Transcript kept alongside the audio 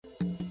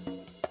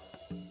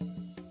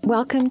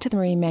Welcome to the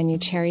Marie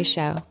Manuchehri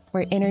Show,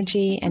 where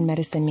energy and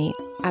medicine meet.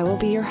 I will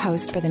be your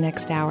host for the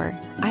next hour.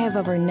 I have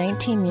over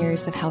 19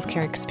 years of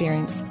healthcare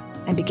experience.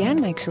 I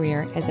began my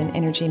career as an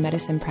energy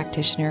medicine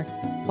practitioner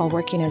while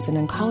working as an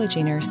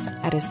oncology nurse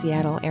at a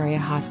Seattle area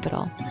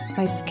hospital.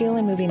 My skill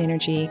in moving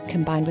energy,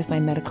 combined with my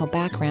medical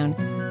background,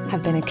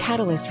 have been a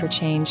catalyst for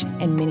change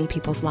in many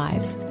people's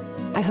lives.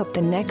 I hope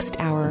the next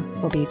hour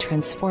will be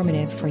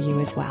transformative for you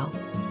as well.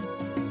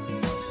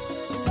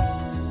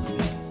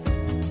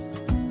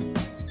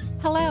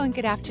 Hello and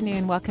good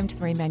afternoon. Welcome to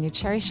the Marie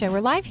Manuchehri Show. We're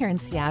live here in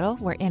Seattle,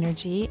 where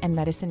energy and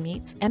medicine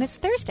meets, and it's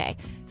Thursday.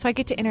 So I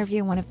get to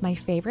interview one of my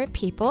favorite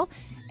people,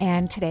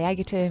 and today I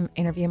get to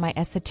interview my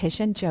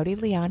esthetician, Jody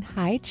Leon.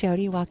 Hi,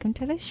 Jody. Welcome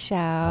to the show.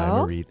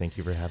 Hi, Marie. Thank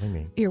you for having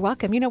me. You're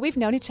welcome. You know, we've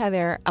known each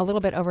other a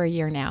little bit over a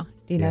year now.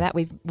 Do you know that?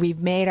 We've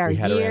made our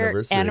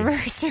year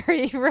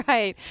anniversary,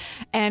 right?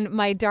 And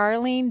my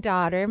darling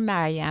daughter,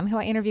 Mariam, who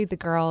I interviewed the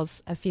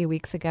girls a few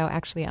weeks ago,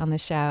 actually on the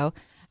show.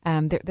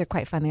 They're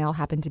quite fun. They all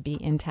happen to be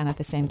in town at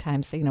the same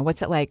time. So, you know,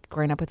 what's it like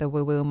growing up with a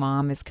woo-woo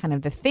mom is kind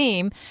of the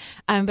theme.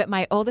 But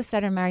my oldest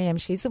daughter, Mariam,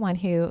 she's the one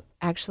who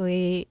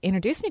actually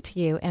introduced me to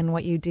you and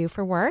what you do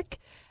for work,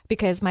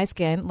 because my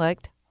skin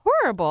looked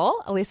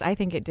horrible. At least I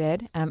think it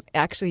did.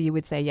 Actually, you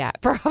would say, yeah,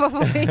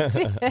 probably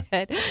did.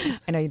 I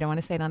know you don't want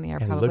to say it on the air,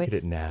 and probably. Look at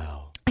it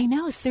now. I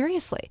know,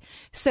 seriously.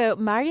 So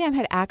Mariam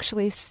had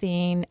actually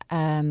seen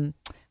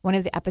one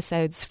of the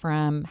episodes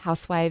from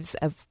Housewives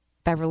of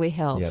Beverly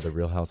Hills. Yeah, the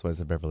Real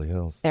Housewives of Beverly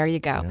Hills. There you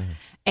go. Yeah.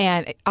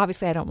 And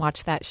obviously I don't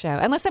watch that show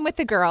unless I'm with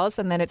the girls,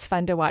 and then it's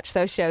fun to watch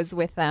those shows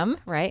with them,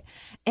 right?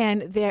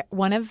 And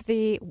one of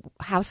the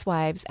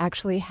housewives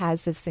actually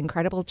has this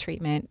incredible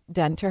treatment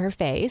done to her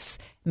face.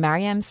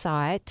 Mariam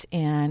saw it,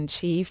 and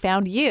she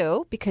found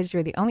you because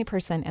you're the only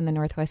person in the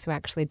Northwest who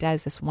actually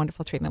does this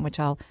wonderful treatment, which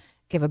I'll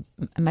give a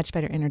much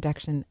better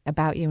introduction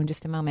about you in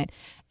just a moment.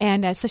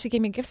 And so she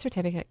gave me a gift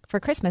certificate for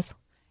Christmas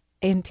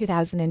in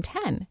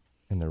 2010.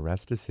 And the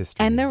rest is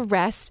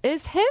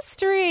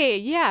history.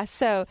 Yeah.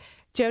 So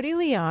Jody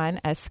Leon,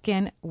 a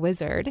skin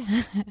wizard,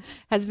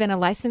 has been a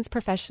licensed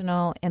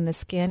professional in the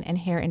skin and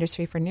hair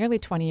industry for nearly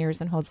 20 years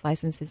and holds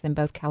licenses in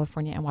both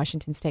California and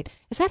Washington State.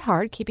 Is that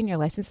hard, keeping your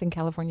license in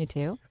California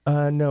too?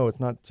 No, it's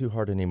not too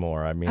hard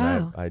anymore. I mean,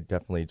 I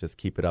definitely just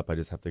keep it up. I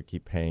just have to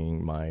keep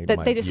paying my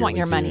They just want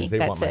your money. They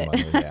That's want my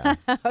money, yeah.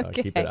 Okay.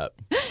 So keep it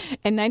up.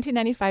 In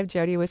 1995,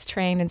 Jody was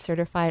trained and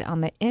certified on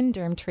the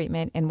Inderm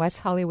treatment in West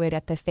Hollywood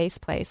at the Face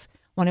Place,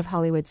 one of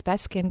Hollywood's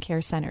best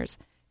skincare centers.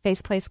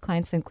 Face Place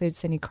clients include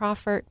Cindy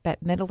Crawford,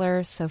 Bette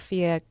Midler,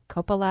 Sofia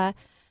Coppola,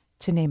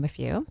 to name a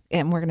few.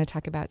 And we're going to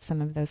talk about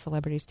some of those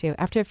celebrities too.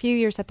 After a few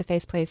years at the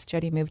Face Place,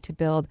 Jody moved to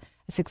build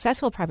a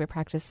successful private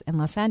practice in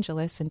Los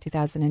Angeles. In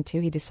 2002,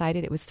 he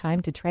decided it was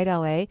time to trade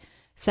LA,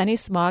 sunny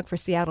smog, for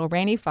Seattle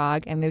rainy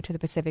fog, and moved to the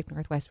Pacific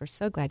Northwest. We're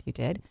so glad you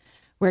did,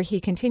 where he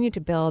continued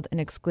to build an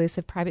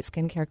exclusive private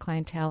skincare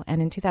clientele.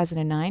 And in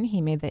 2009,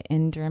 he made the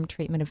Inderm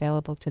treatment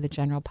available to the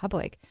general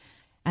public.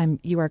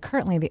 You are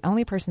currently the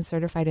only person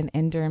certified in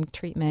Inderm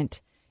treatment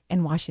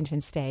in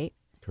Washington State.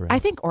 Correct. I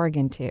think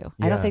Oregon, too.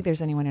 Yeah. I don't think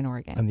there's anyone in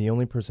Oregon. I'm the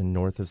only person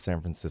north of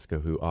San Francisco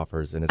who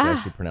offers, and it's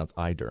actually pronounced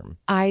Iderm.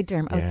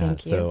 Iderm. Oh,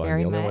 thank you very much.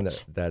 I'm the only one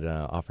that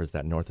offers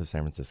that north of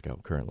San Francisco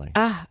currently.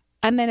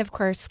 And then, of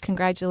course,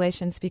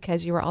 congratulations,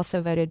 because you were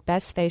also voted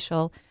Best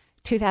Facial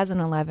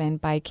 2011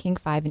 by King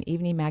 5 and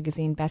Evening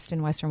Magazine Best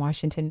in Western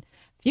Washington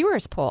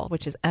Viewers Poll,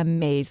 which is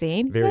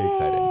amazing. Very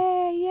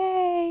exciting.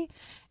 Yay!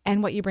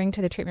 And what you bring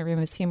to the treatment room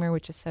is humor,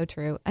 which is so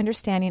true,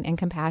 understanding and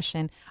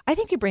compassion. I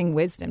think you bring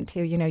wisdom,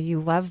 too. You know, you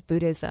love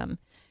Buddhism.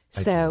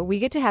 So we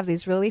get to have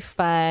these really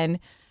fun,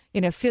 you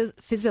know,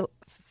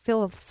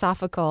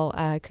 philosophical,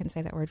 I couldn't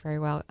say that word very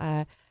well,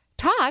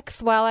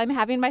 talks while I'm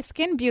having my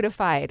skin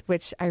beautified,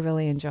 which I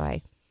really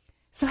enjoy.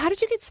 So how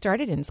did you get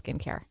started in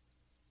skincare?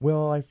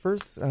 Well, I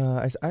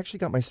actually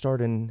got my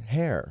start in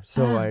hair.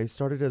 So I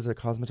started as a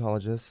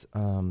cosmetologist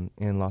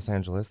in Los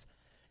Angeles.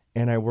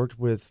 And I worked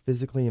with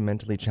physically and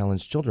mentally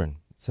challenged children.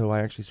 So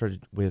I actually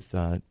started with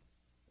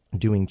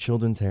doing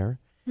children's hair.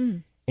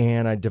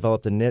 And I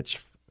developed a niche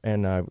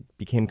and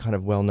became kind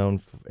of well-known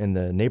in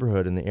the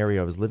neighborhood, in the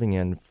area I was living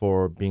in,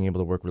 for being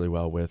able to work really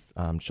well with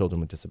children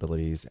with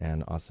disabilities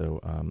and also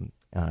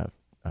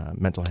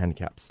mental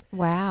handicaps.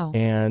 Wow.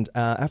 And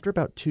after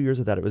about 2 years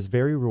of that, it was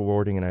very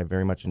rewarding and I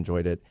very much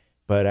enjoyed it.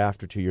 But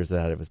after 2 years of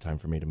that, it was time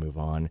for me to move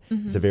on.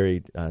 Mm-hmm. It's a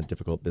very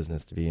difficult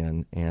business to be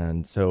in.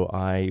 And so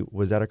I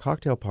was at a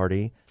cocktail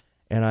party,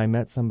 and I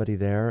met somebody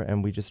there,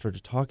 and we just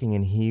started talking,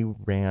 and he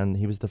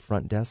was the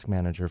front desk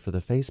manager for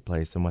the Face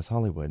Place in West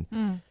Hollywood.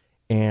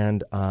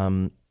 And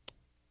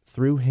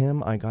through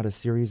him, I got a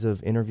series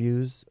of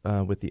interviews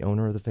with the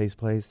owner of the Face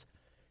Place,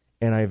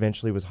 and I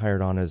eventually was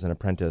hired on as an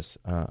apprentice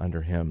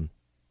under him.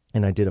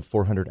 And I did a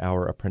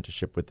 400-hour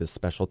apprenticeship with this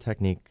special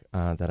technique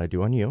that I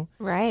do on you,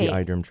 right? The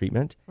Iderm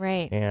treatment,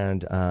 right?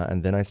 And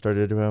then I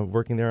started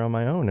working there on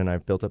my own, and I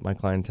built up my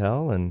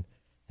clientele and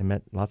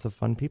met lots of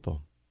fun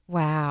people.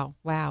 Wow.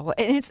 Well,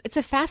 and it's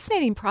a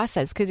fascinating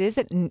process, because it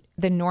isn't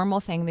the normal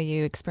thing that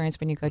you experience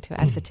when you go to an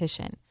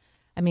esthetician.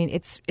 I mean,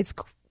 it's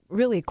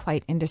really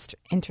quite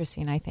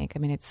interesting, I think. I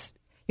mean,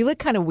 you look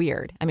kind of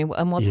weird. I mean,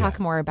 and we'll talk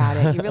more about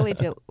it. You really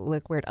do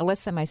look weird.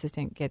 Alyssa, my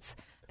assistant, gets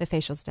the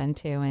facials done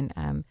too.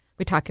 And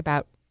we talk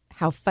about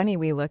how funny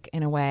we look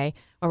in a way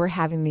while we're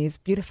having these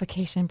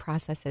beautification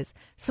processes.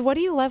 So what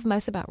do you love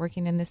most about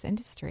working in this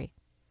industry?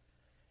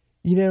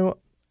 You know,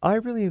 I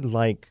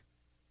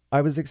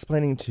was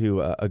explaining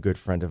to a good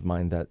friend of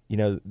mine that, you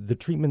know, the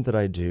treatment that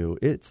I do,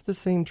 it's the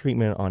same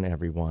treatment on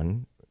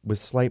everyone with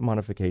slight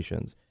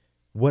modifications.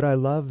 What I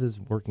love is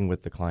working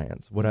with the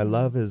clients. What I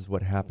love is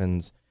what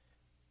happens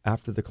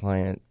after the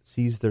client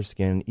sees their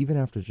skin, even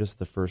after just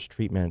the first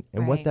treatment,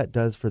 and what that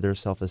does for their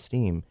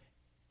self-esteem.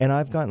 And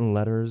I've gotten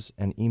letters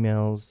and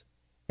emails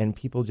and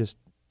people just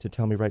to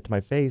tell me right to my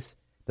face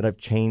that I've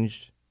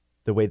changed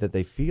the way that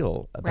they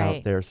feel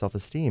about their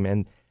self-esteem.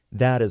 And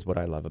that is what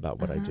I love about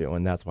what I do,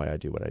 and that's why I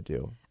do what I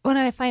do. Well,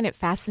 and I find it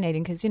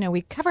fascinating because, you know,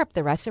 we cover up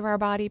the rest of our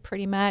body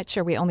pretty much,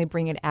 or we only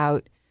bring it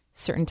out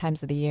certain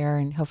times of the year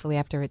and hopefully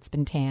after it's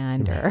been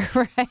tanned or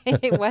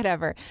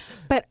whatever.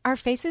 But our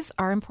faces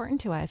are important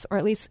to us, or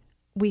at least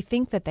we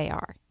think that they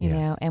are, you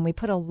know, and we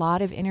put a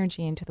lot of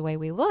energy into the way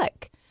we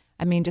look.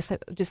 I mean, just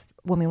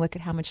when we look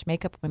at how much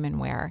makeup women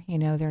wear, you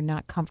know, they're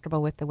not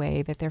comfortable with the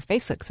way that their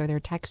face looks or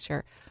their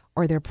texture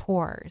or their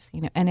pores,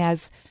 you know. And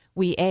as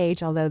we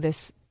age, although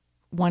this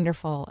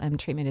wonderful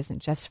treatment isn't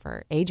just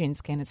for aging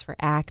skin, it's for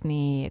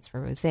acne, it's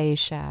for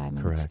rosacea. I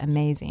mean, it's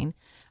amazing.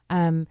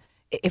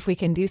 If we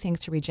can do things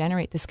to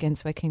regenerate the skin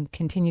so it can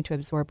continue to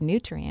absorb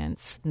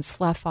nutrients and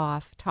slough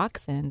off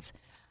toxins,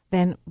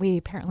 then we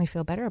apparently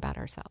feel better about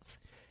ourselves.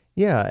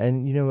 Yeah,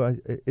 and you know,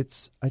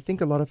 I think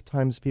a lot of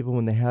times people,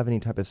 when they have any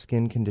type of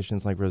skin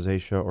conditions like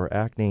rosacea or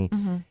acne,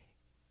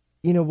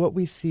 you know, what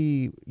we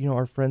see, you know,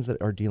 our friends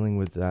that are dealing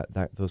with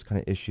those kind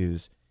of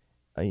issues,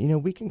 you know,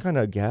 we can kind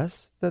of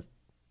guess that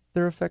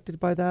they're affected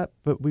by that,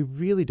 but we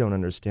really don't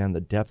understand the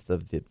depth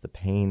of the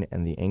pain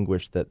and the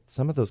anguish that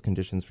some of those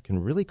conditions can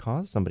really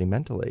cause somebody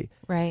mentally.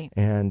 Right.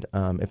 And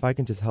if I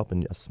can just help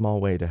in a small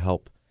way to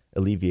help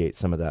alleviate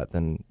some of that,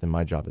 then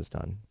my job is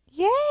done.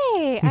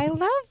 Yay! I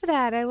love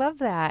that. I love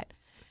that.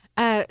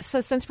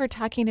 So since we're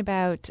talking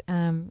about,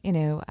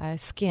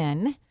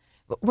 skin,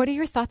 what are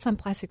your thoughts on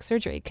plastic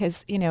surgery?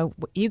 Because, you know,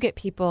 you get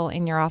people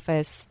in your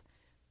office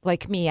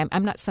like me.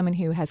 I'm not someone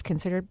who has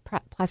considered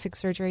plastic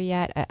surgery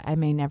yet. I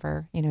may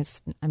never, you know,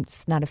 I'm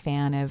just not a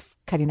fan of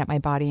cutting up my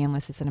body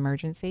unless it's an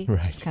emergency.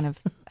 Right. It's kind of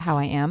how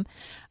I am.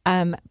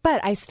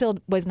 But I still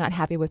was not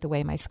happy with the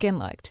way my skin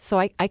looked. So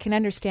I can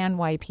understand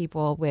why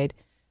people would,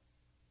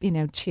 you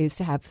know, choose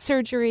to have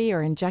surgery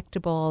or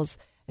injectables.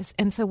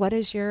 And so what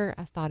is your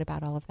thought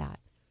about all of that?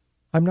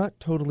 I'm not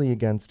totally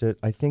against it.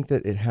 I think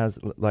that it has,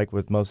 like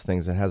with most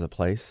things, it has a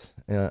place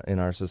in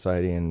our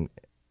society. And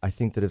I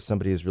think that if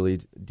somebody is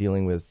really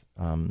dealing with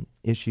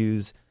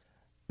issues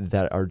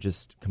that are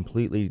just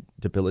completely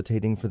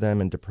debilitating for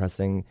them and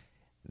depressing,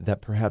 that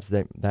perhaps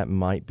that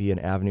might be an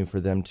avenue for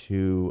them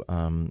to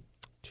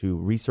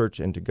research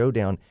and to go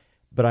down.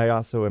 But I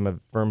also am a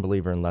firm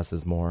believer in less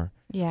is more.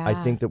 Yeah.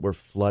 I think that we're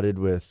flooded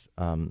with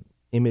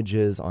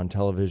images on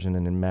television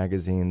and in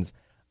magazines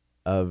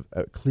of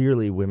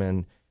clearly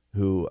women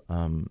who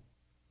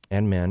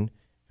and men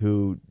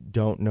who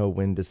don't know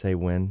when to say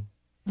when,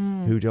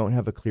 who don't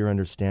have a clear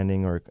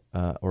understanding or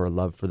a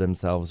love for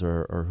themselves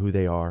or who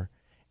they are,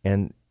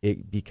 and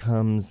it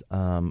becomes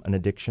an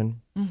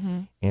addiction,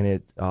 and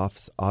it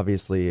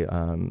obviously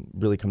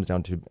really comes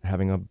down to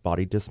having a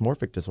body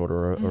dysmorphic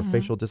disorder or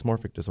facial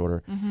dysmorphic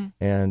disorder,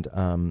 and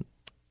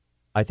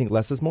I think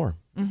less is more.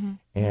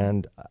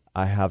 And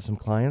I have some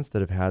clients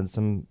that have had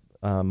some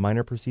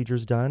minor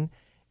procedures done,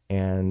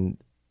 and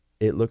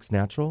it looks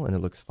natural and it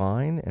looks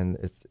fine, and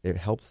it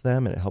helps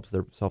them and it helps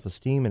their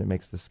self-esteem and it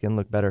makes the skin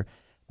look better.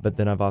 But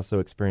then I've also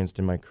experienced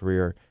in my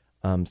career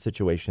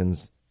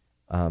situations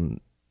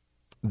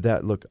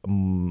that look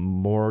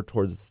more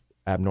towards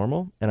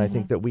abnormal. And I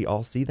think that we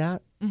all see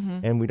that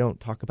and we don't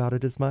talk about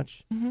it as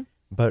much.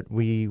 But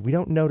we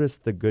don't notice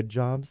the good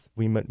jobs.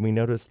 We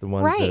notice the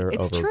ones that are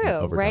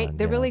overdone. Right?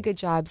 The really good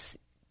jobs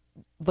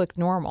look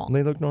normal.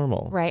 They look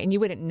normal. Right. And you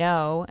wouldn't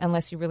know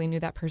unless you really knew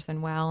that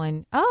person well.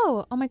 And,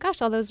 oh my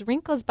gosh, all those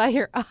wrinkles by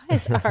your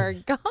eyes are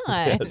gone.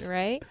 Yes.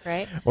 Right.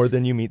 Or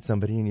then you meet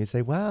somebody and you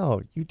say,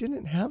 wow, you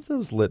didn't have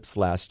those lips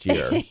last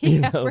year.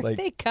 Where'd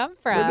they come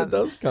from? Where did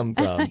those come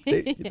from?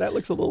 That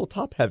looks a little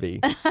top heavy.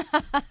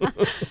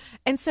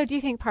 And so do you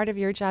think part of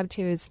your job,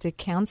 too, is to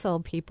counsel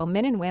people,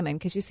 men and women,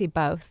 because you see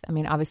both. I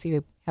mean, obviously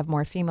you have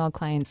more female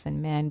clients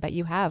than men, but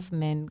you have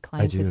men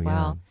clients as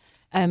well.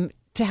 Yeah.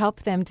 To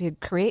help them to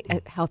create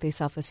a healthy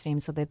self-esteem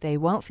so that they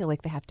won't feel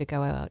like they have to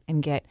go out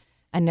and get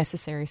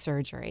unnecessary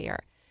surgery or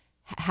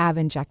have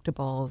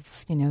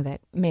injectables, you know, that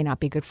may not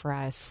be good for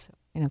us,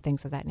 you know,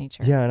 things of that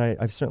nature. Yeah, and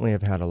I certainly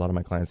have had a lot of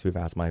my clients who have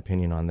asked my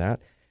opinion on that,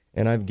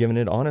 and I've given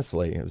it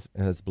honestly,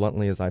 as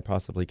bluntly as I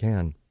possibly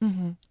can.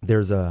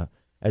 There's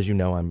as you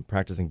know, I'm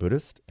practicing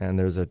Buddhist, and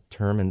there's a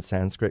term in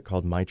Sanskrit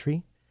called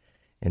Maitri,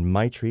 And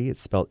Maitri,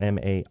 it's spelled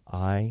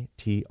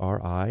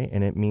Maitri,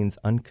 and it means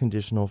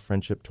unconditional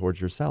friendship towards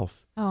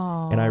yourself.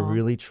 Oh. And I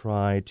really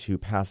try to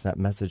pass that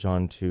message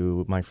on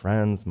to my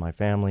friends, my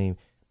family,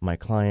 my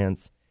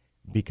clients,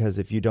 because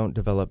if you don't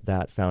develop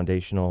that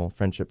foundational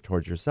friendship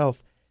towards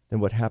yourself,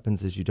 then what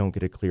happens is you don't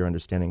get a clear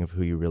understanding of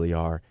who you really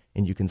are,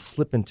 and you can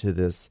slip into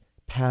this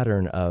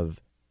pattern of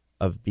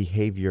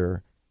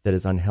behavior that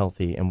is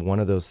unhealthy. And one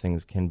of those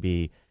things can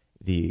be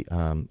the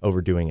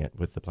overdoing it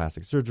with the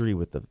plastic surgery,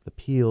 with the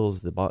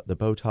peels, the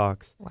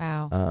Botox.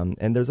 Wow.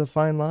 And there's a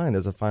fine line.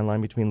 There's a fine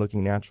line between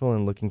looking natural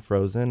and looking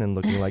frozen and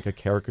looking like a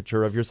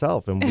caricature of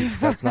yourself. And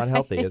that's not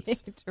healthy.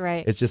 It's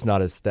right. It's just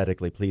not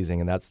aesthetically pleasing,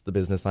 and that's the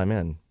business I'm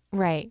in.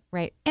 Right.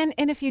 And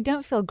if you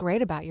don't feel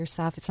great about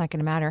yourself, it's not going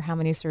to matter how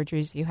many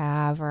surgeries you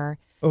have or,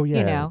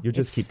 you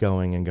just keep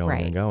going and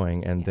going and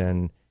going. And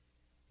then,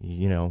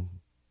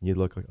 you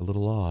look a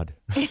little odd.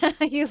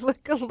 You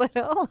look a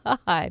little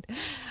odd.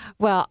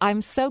 Well,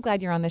 I'm so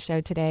glad you're on the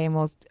show today, and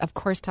we'll, of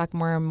course, talk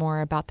more and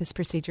more about this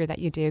procedure that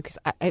you do, because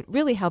it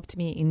really helped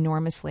me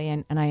enormously,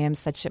 and I am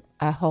such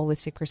a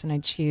holistic person. I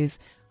choose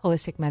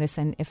holistic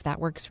medicine if that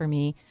works for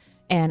me,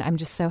 and I'm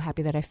just so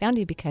happy that I found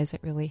you, because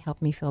it really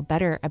helped me feel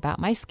better about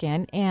my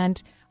skin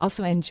and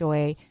also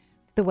enjoy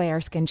the way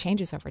our skin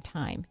changes over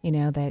time,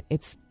 that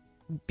it's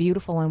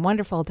beautiful and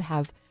wonderful to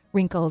have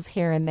wrinkles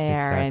here and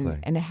there. Exactly.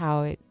 and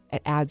how it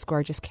adds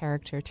gorgeous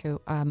character to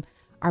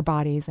our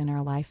bodies and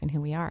our life and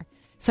who we are.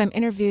 So I'm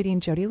interviewing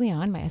Jody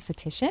Leon, my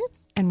esthetician,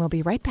 and we'll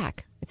be right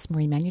back. It's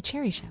Marie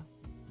Manuchehri Show.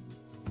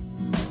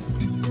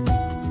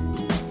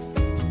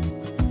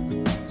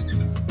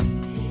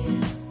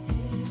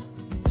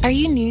 Are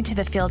you new to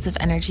the fields of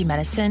energy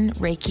medicine,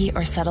 Reiki,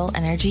 or subtle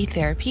energy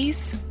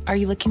therapies? Are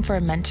you looking for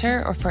a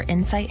mentor or for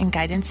insight and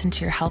guidance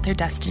into your health or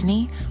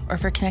destiny, or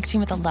for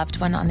connecting with a loved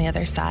one on the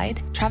other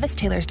side? Travis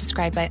Taylor is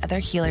described by other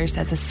healers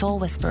as a soul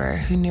whisperer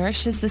who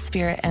nourishes the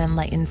spirit and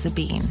enlightens the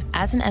being.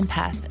 As an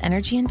empath,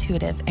 energy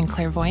intuitive, and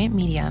clairvoyant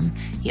medium,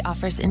 he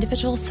offers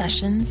individual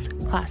sessions,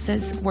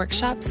 classes,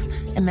 workshops,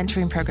 and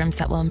mentoring programs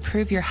that will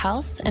improve your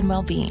health and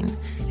well-being,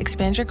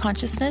 expand your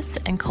consciousness,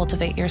 and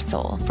cultivate your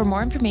soul. For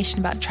more information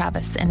about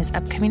Travis and his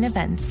upcoming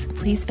events,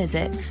 please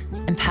visit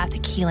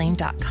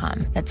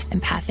empathichealing.com. That's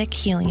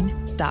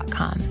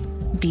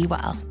empathichealing.com. Be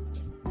well.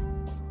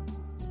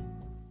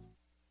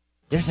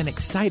 There's an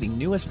exciting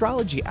new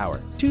astrology hour,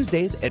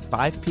 Tuesdays at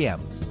 5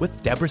 p.m.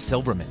 with Deborah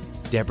Silverman.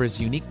 Deborah's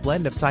unique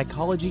blend of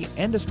psychology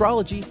and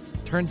astrology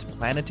turns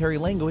planetary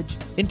language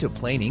into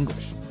plain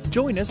English.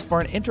 Join us for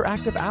an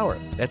interactive hour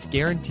that's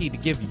guaranteed to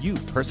give you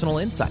personal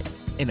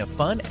insights in a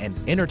fun and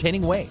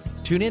entertaining way.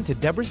 Tune in to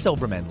Deborah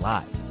Silverman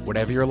live.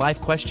 Whatever your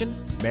life question,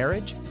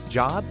 marriage,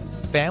 job,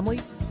 family,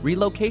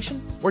 relocation,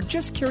 or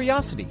just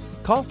curiosity,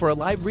 call for a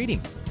live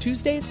reading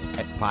Tuesdays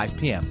at 5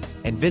 p.m.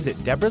 and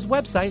visit Deborah's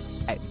website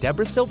at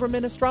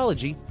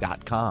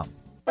deborahsilvermanastrology.com.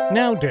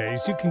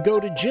 Nowadays, you can go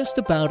to just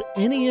about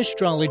any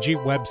astrology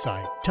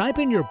website, type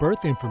in your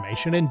birth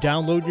information, and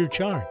download your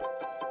chart.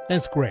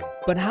 That's great,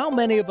 but how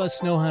many of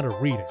us know how to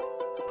read it?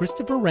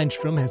 Christopher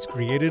Renstrom has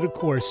created a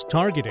course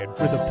targeted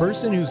for the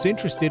person who's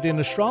interested in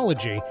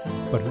astrology,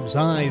 but whose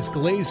eyes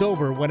glaze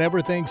over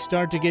whenever things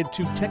start to get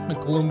too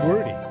technical and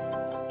wordy.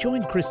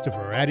 Join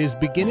Christopher at his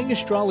Beginning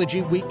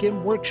Astrology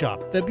Weekend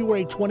Workshop,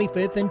 February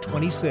 25th and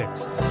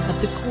 26th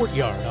at the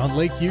Courtyard on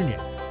Lake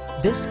Union.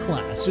 This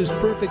class is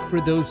perfect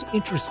for those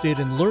interested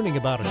in learning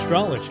about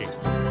astrology,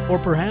 or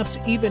perhaps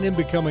even in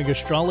becoming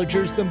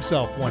astrologers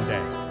themselves one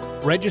day.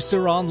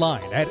 Register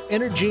online at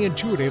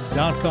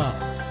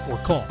energyintuitive.com or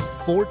call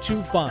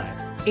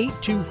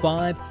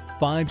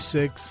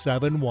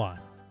 425-825-5671.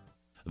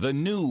 The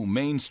new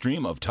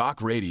mainstream of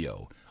talk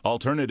radio.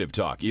 Alternative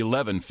Talk,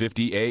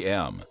 1150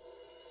 AM.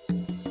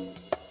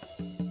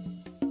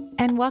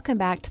 And welcome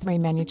back to the Marie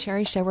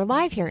Manuchehri Show. We're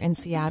live here in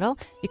Seattle.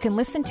 You can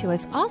listen to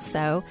us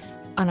also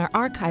on our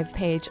archive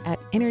page at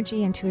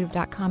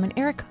energyintuitive.com. And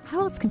Eric,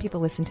 how else can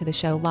people listen to the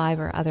show live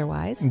or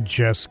otherwise?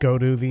 Just go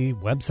to the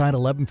website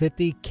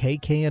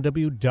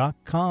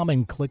 1150kknw.com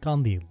and click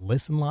on the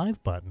Listen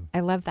Live button.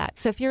 I love that.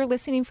 So if you're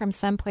listening from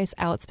someplace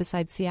else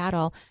besides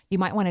Seattle, you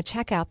might want to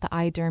check out the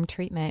eye derm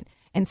treatment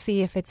and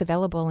see if it's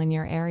available in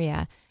your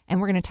area.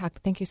 And we're going to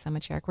talk. Thank you so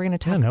much, Eric. We're going to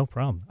talk. Yeah, no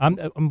problem.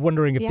 I'm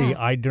wondering if the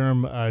eye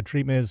derm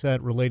treatment, is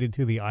that related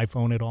to the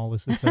iPhone at all?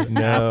 Is this an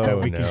app that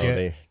we can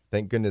get?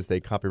 Thank goodness they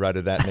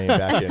copyrighted that name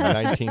back in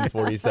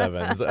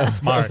 1947. So.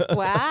 Smart.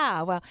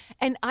 Wow. Well,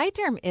 and eye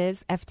derm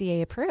is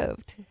FDA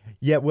approved.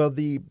 Yeah. Well,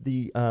 the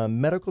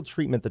medical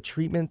treatment,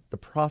 the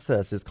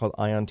process is called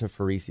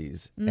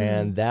iontophoresis,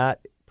 and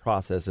that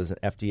process is an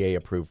FDA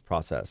approved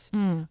process.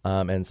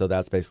 And so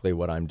that's basically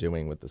what I'm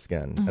doing with the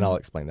skin, and I'll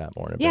explain that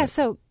more in a bit. Yeah.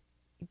 So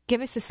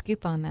give us a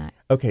scoop on that.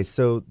 Okay,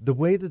 so the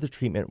way that the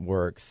treatment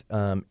works,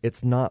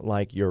 it's not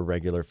like your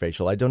regular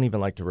facial. I don't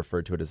even like to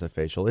refer to it as a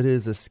facial. It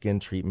is a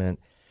skin treatment.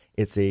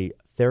 It's a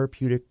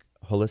therapeutic,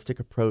 holistic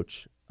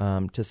approach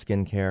to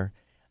skincare.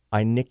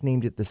 I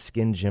nicknamed it the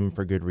Skin Gym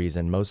for good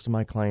reason. Most of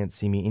my clients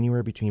see me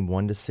anywhere between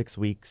 1 to 6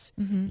 weeks.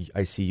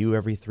 I see you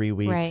every 3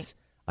 weeks. Right.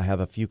 I have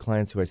a few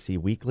clients who I see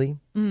weekly.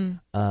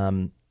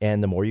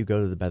 And the more you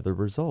go, the better the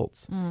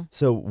results.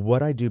 So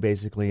what I do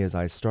basically is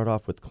I start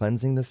off with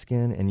cleansing the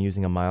skin and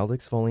using a mild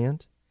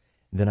exfoliant.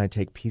 Then I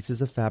take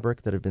pieces of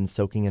fabric that have been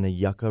soaking in a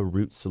yucca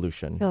root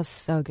solution. Feels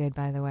so good,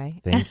 by the way.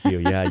 Thank you.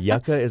 Yeah,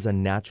 yucca is a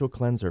natural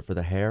cleanser for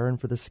the hair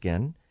and for the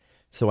skin.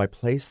 So I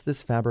place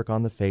this fabric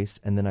on the face,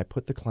 and then I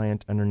put the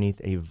client underneath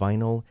a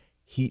vinyl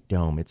heat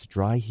dome. It's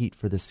dry heat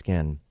for the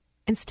skin.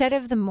 Instead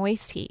of the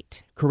moist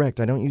heat. Correct.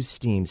 I don't use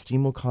steam.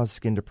 Steam will cause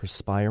skin to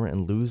perspire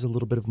and lose a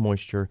little bit of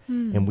moisture,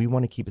 and we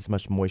want to keep as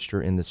much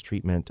moisture in this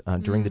treatment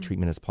during the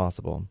treatment as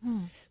possible.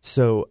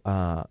 So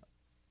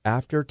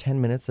after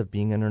 10 minutes of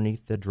being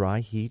underneath the dry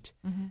heat,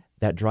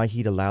 that dry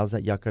heat allows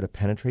that yucca to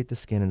penetrate the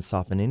skin and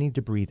soften any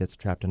debris that's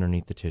trapped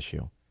underneath the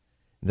tissue.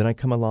 Then I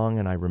come along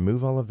and I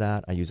remove all of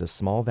that. I use a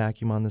small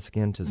vacuum on the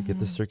skin to get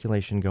the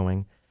circulation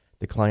going.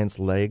 The client's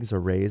legs are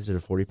raised at a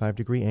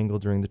 45-degree angle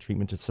during the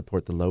treatment to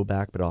support the low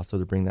back, but also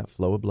to bring that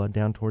flow of blood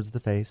down towards the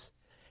face.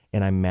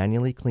 And I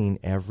manually clean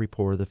every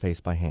pore of the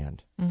face by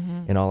hand.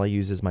 And all I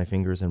use is my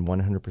fingers and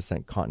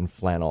 100% cotton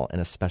flannel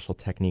and a special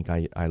technique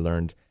I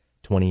learned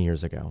 20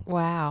 years ago.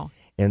 Wow.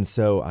 And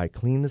so I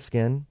clean the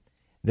skin.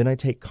 Then I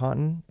take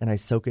cotton and I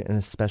soak it in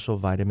a special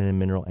vitamin and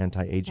mineral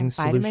anti-aging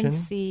solution.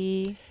 Vitamin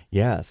C.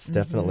 Yes,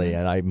 definitely.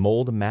 And I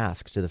mold a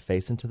mask to the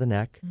face and to the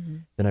neck.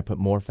 Then I put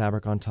more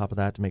fabric on top of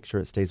that to make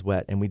sure it stays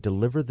wet. And we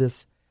deliver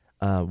this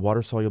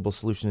water-soluble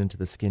solution into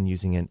the skin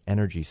using an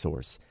energy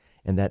source.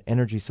 And that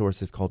energy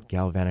source is called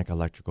galvanic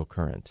electrical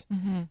current.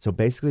 So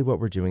basically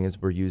what we're doing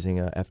is we're using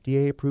a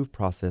FDA-approved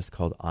process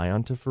called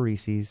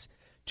iontophoresis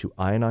to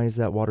ionize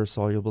that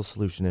water-soluble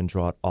solution and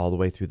draw it all the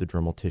way through the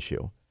dermal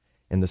tissue.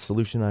 And the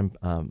solution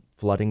I'm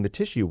flooding the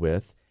tissue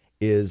with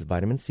is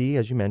vitamin C,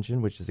 as you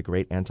mentioned, which is a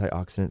great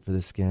antioxidant for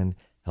the skin,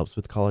 helps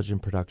with collagen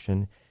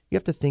production. You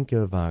have to think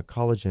of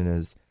collagen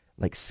as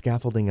like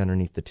scaffolding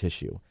underneath the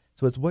tissue.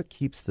 So it's what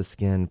keeps the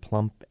skin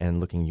plump and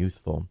looking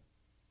youthful.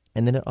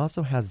 And then it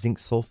also has zinc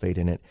sulfate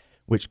in it,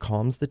 which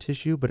calms the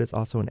tissue, but it's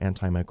also an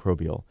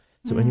antimicrobial.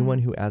 So anyone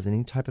who has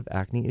any type of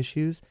acne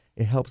issues,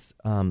 it helps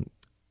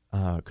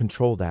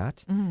control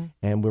that,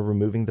 and we're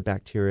removing the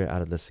bacteria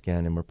out of the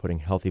skin, and we're putting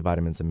healthy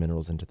vitamins and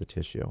minerals into the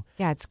tissue.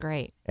 Yeah, it's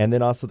great. And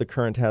then also the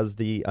current has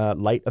the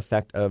light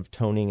effect of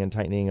toning and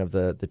tightening of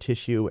the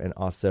tissue, and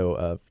also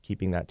of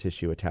keeping that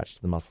tissue attached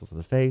to the muscles of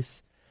the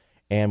face.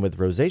 And with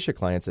rosacea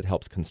clients, it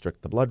helps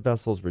constrict the blood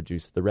vessels,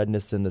 reduce the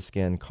redness in the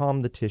skin,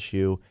 calm the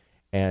tissue,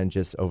 and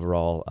just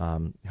overall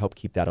help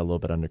keep that a little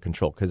bit under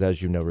control. Because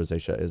as you know,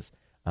 rosacea is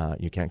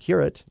you can't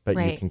cure it, but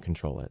you can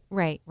control it.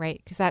 Right.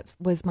 Because that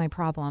was my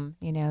problem,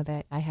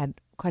 that I had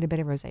quite a bit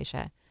of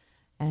rosacea.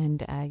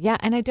 And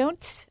and I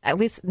don't, at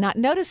least not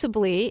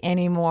noticeably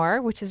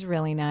anymore, which is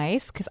really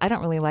nice because I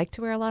don't really like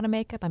to wear a lot of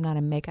makeup. I'm not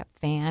a makeup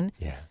fan.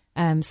 Yeah.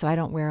 So I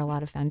don't wear a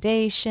lot of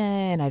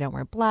foundation. I don't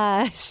wear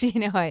blush,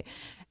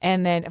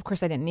 and then, of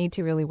course, I didn't need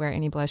to really wear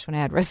any blush when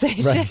I had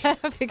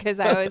rosacea because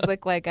I always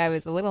looked like I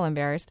was a little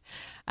embarrassed.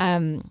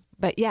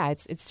 But yeah,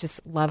 it's just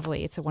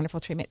lovely. It's a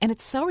wonderful treatment. And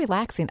it's so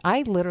relaxing.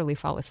 I literally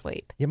fall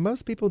asleep. Yeah,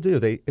 most people do.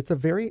 It's a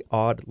very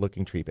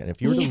odd-looking treatment.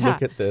 If you were to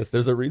look at this,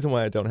 there's a reason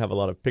why I don't have a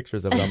lot of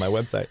pictures of it on my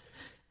website.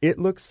 It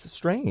looks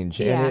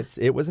strange, and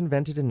it was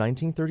invented in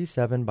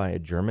 1937 by a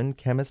German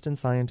chemist and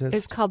scientist.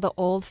 It's called the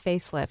old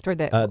facelift, or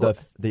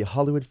the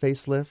Hollywood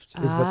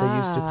facelift is what they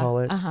used to call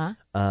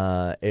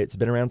it. It's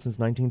been around since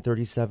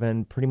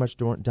 1937, pretty much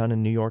done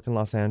in New York and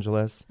Los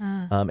Angeles,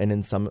 and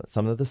in some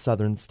of the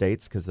southern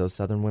states, because those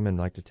southern women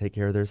like to take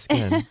care of their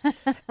skin.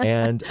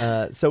 And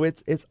so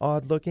it's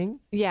odd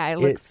looking. Yeah, it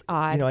looks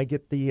odd. I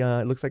get the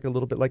it looks like a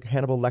little bit like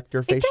Hannibal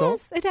Lecter facial.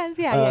 It does.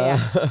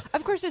 Yeah.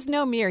 Of course, there's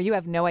no mirror. You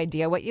have no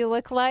idea what you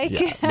look like.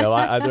 Yeah. No,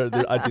 I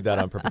do that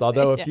on purpose.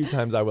 Although a few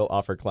times I will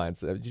offer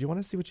clients, do you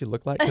want to see what you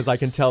look like? Because I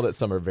can tell that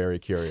some are very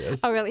curious.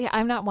 Oh, really?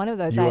 I'm not one of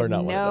those. You I are have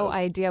not one of no those.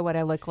 idea what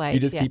I look like. You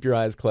just keep your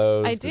eyes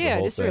closed. I do.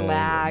 I just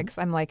relax.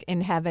 I'm like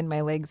in heaven. My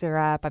legs are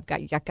up. I've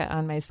got yucca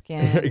on my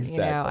skin.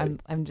 Exactly.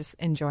 I'm just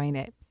enjoying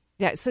it.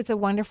 Yeah, so it's a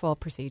wonderful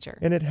procedure.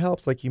 And it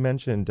helps, like you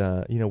mentioned,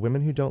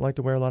 women who don't like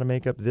to wear a lot of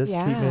makeup, this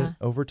treatment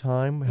over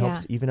time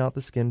helps even out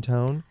the skin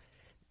tone.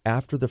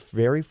 After the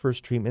very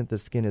first treatment, the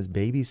skin is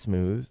baby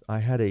smooth. I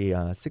had a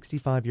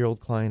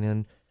 65-year-old client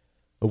in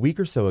a week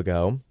or so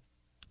ago,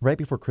 right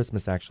before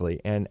Christmas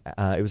actually, and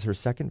it was her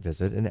second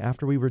visit. And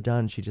after we were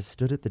done, she just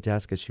stood at the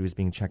desk as she was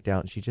being checked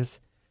out, and she just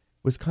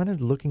was kind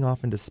of looking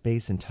off into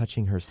space and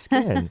touching her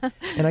skin.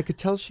 And I could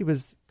tell she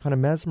was kind of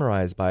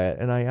mesmerized by it.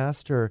 And I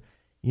asked her,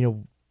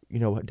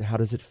 how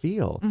does it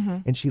feel?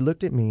 And she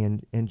looked at me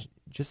and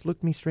just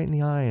looked me straight in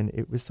the eye, and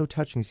it was so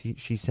touching.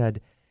 She said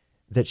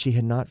that she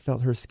had not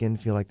felt her skin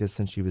feel like this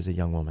since she was a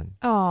young woman.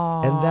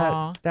 Aww.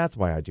 And that's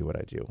why I do what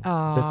I do.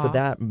 For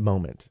that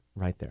moment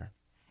right there.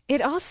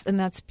 And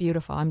that's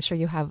beautiful. I'm sure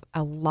you have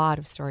a lot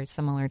of stories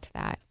similar to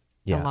that.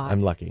 Yeah,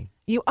 I'm lucky.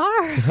 You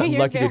are. I'm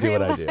lucky to do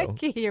what I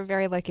do. You're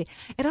very lucky.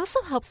 It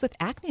also helps with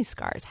acne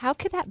scars. How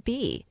could that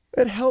be?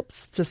 It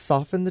helps to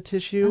soften the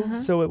tissue,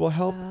 so it will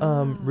help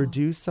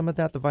reduce some of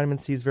that. The vitamin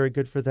C is very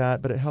good for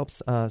that, but it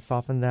helps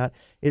soften that.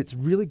 It's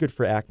really good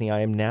for acne.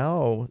 I am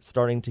now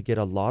starting to get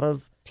a lot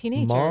of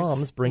teenagers.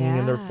 moms bringing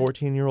in their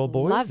 14-year-old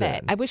boys. Love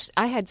it. in. I wish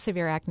I had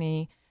severe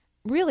acne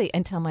really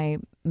until my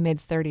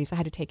mid-30s. I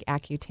had to take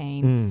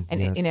Accutane.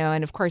 And, yes.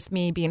 and of course,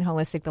 me being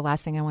holistic, the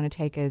last thing I want to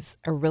take is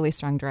a really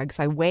strong drug.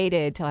 So I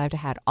waited till I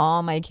had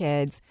all my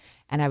kids,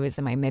 and I was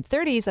in my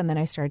mid-30s, and then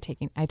I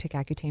took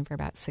Accutane for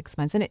about 6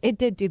 months, and it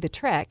did do the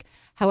trick.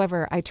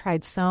 However, I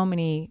tried so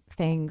many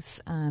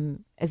things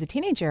as a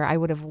teenager. I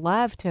would have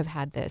loved to have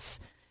had this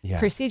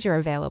procedure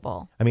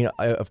available. I mean,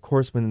 of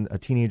course, when a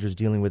teenager is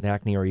dealing with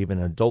acne, or even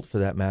an adult for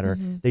that matter,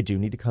 they do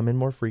need to come in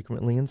more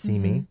frequently and see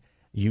me,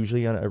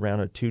 usually on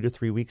around a 2 to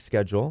 3 week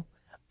schedule.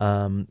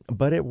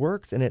 But it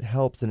works and it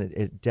helps, and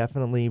it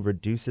definitely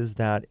reduces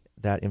that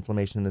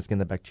inflammation in the skin,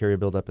 the bacteria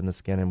build up in the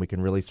skin, and we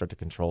can really start to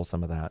control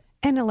some of that.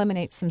 And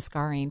eliminate some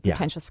scarring,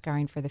 potential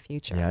scarring for the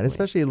future. Yeah, and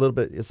especially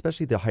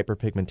the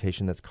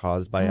hyperpigmentation that's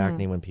caused by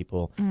acne when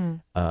people,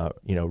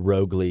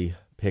 roguely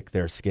pick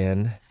their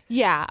skin.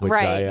 Yeah, which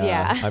right.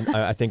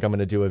 I think I'm going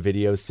to do a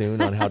video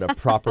soon on how to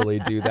properly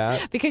do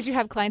that. Because you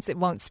have clients that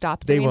won't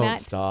stop doing that. They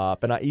won't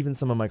stop. And even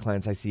some of my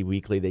clients I see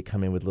weekly, they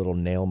come in with little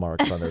nail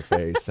marks on their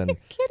face. And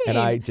kidding. And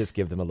I just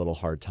give them a little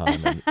hard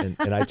time.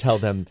 And I tell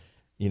them,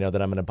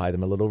 that I'm going to buy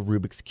them a little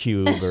Rubik's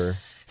Cube or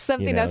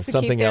something else to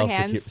keep their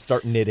hands. To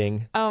start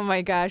knitting. Oh,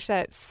 my gosh.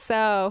 That's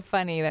so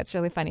funny. That's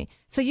really funny.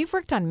 So you've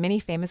worked on many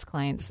famous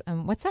clients.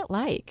 What's that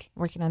like,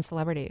 working on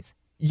celebrities?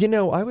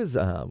 I was,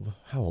 how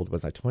old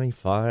was I?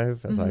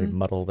 25 as I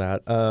muddle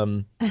that.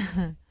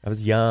 I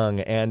was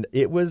young, and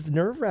it was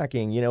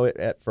nerve-wracking,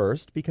 at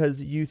first,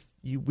 because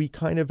we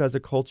kind of, as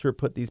a culture,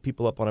 put these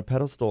people up on a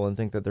pedestal and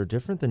think that they're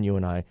different than you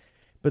and I.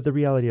 But the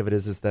reality of it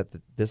is that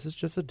this is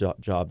just a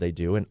job they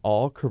do, and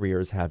all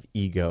careers have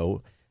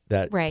ego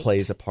that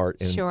plays a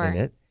part in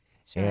it.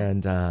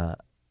 Sure.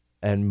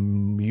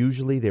 And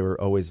usually they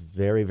were always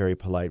very, very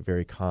polite,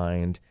 very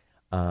kind.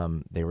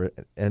 They were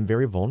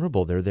very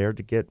vulnerable. They're there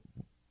to get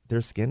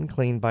their skin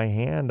cleaned by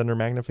hand under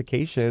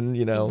magnification,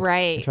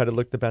 and try to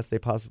look the best they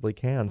possibly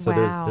can. So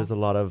there's a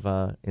lot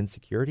of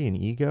insecurity and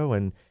ego,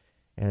 and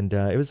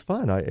it was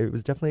fun. It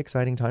was definitely an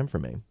exciting time for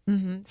me.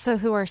 Mm-hmm. So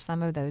who are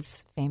some of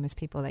those famous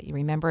people that you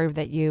remember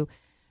that you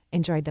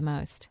enjoyed the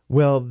most?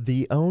 Well,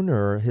 the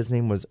owner, his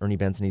name was Ernie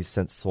Benson. He's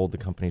since sold the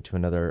company to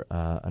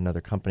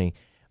another company,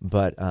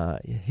 but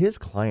his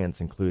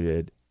clients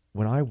included,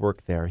 when I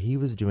worked there, he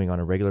was doing on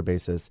a regular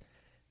basis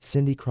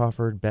Cindy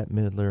Crawford, Bette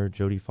Midler,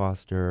 Jodie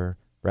Foster,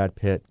 Brad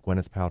Pitt,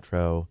 Gwyneth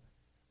Paltrow,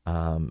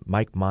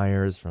 Mike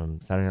Myers from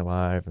Saturday Night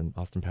Live, and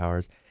Austin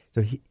Powers.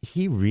 So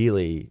he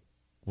really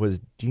was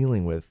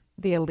dealing with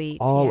the elite,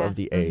 all of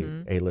the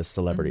A-list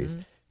celebrities.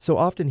 Mm-hmm. So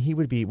often he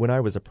would be, when I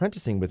was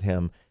apprenticing with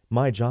him,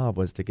 my job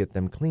was to get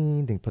them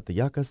cleaned and put the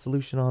yucca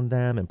solution on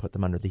them and put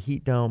them under the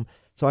heat dome.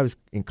 So I was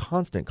in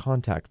constant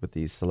contact with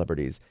these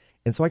celebrities.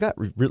 And so I got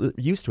really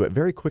used to it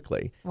very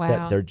quickly,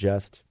 that they're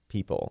just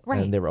people.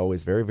 Right. And they were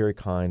always very, very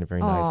kind and very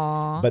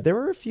nice. But there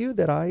were a few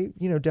that I,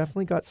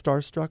 definitely got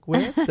starstruck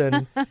with.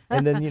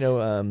 And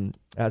then,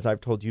 as I've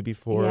told you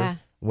before,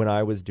 when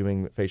I was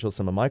doing facials,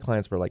 some of my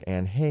clients were like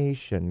Anne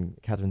Heche, and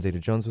Catherine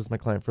Zeta-Jones was my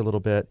client for a little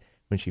bit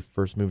when she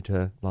first moved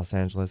to Los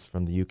Angeles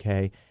from the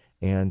UK.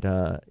 And,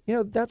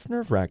 that's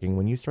nerve-wracking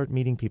when you start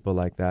meeting people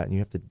like that and you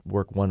have to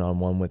work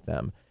one-on-one with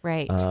them.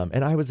 Right.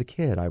 And I was a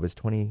kid. I was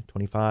 20,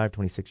 25,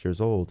 26 years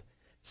old.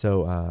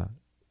 So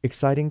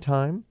exciting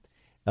time.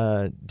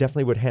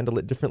 Definitely would handle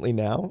it differently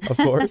now, of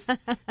course,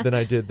 than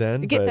I did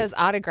then. Get those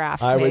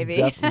autographs, maybe.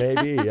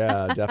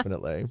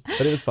 Definitely.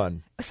 But it was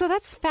fun. So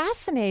that's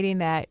fascinating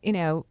that,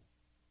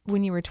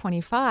 when you were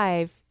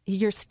 25,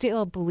 you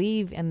still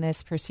believe in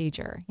this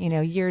procedure.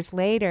 Years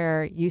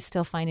later, you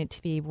still find it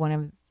to be one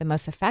of the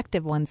most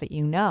effective ones that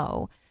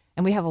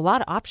and we have a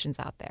lot of options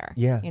out there.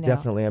 Yeah,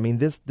 definitely. I mean,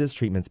 this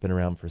treatment's been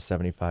around for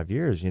 75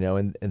 years,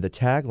 and the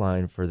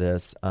tagline for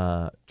this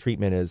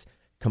treatment is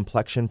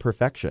complexion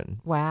perfection.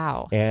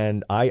 Wow.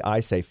 And I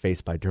say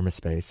face by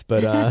Dermaspace,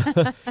 but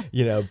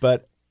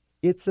but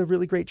it's a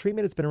really great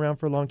treatment. It's been around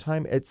for a long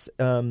time. It's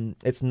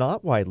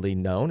not widely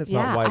known. It's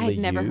not widely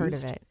used. I had never heard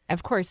of it.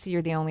 Of course,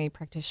 you're the only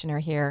practitioner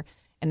here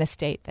in the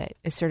state that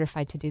is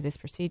certified to do this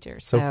procedure.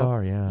 So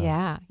far,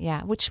 yeah.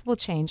 Yeah, which will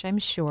change, I'm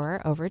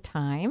sure, over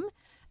time.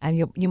 And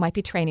you might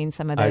be training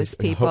some of those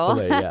people.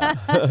 Hopefully,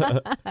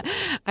 yeah.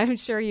 I'm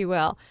sure you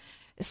will.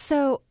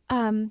 So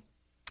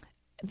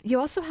you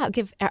also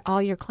give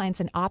all your clients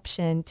an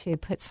option to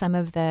put some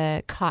of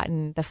the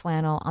cotton, the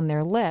flannel, on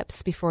their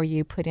lips before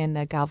you put in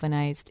the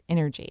galvanized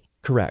energy.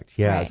 Correct,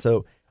 yeah. Right.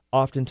 So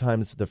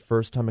oftentimes the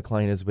first time a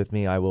client is with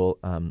me, I will,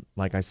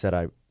 like I said,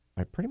 I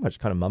pretty much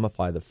kind of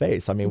mummify the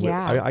face. I mean,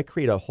 I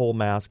create a whole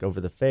mask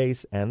over the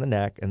face and the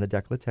neck and the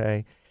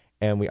décolleté,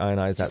 and we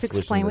ionize that solution in the skin. Just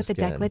explain what the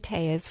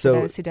décolleté is for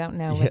those who don't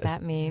know what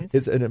that means.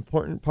 It's an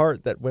important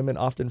part that women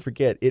often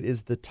forget. It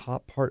is the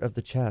top part of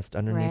the chest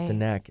underneath the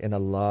neck. And a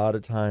lot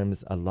of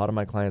times, a lot of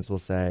my clients will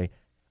say,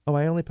 oh,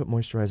 I only put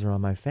moisturizer on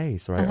my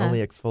face, or I only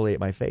exfoliate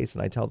my face.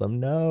 And I tell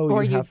them, no,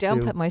 or you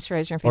don't put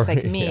moisturizer on your face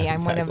like me.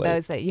 I'm one of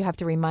those that you have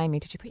to remind me,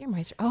 did you put your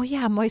moisturizer? Oh,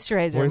 yeah,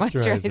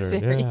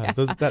 moisturizer.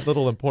 Yeah. That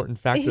little important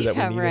factor that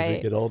we need as we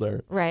get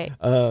older. Right.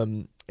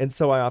 And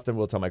so I often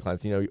will tell my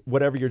clients,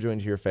 whatever you're doing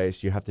to your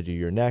face, you have to do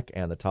your neck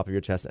and the top of your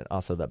chest and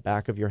also the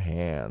back of your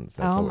hands.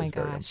 That's oh my always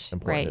very gosh.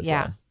 important Right. as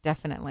Yeah, well.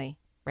 definitely.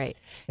 Right.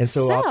 And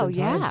so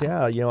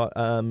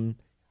oftentimes,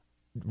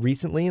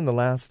 recently, in the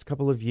last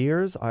couple of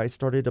years, I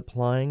started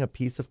applying a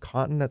piece of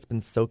cotton that's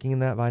been soaking in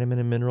that vitamin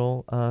and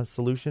mineral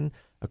solution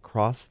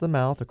across the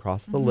mouth,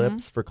 across the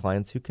lips for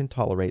clients who can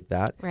tolerate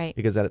that. Right.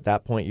 Because at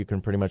that point, you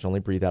can pretty much only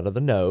breathe out of the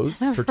nose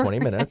for 20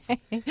 minutes.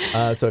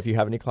 So if you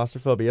have any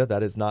claustrophobia,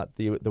 that is not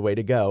the way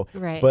to go.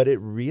 Right. But it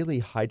really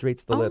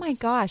hydrates the lips. Oh my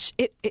gosh.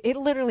 It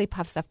literally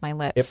puffs up my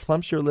lips. It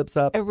plumps your lips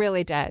up. It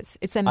really does.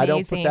 It's amazing. I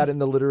don't put that in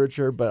the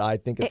literature, but I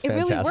think it's it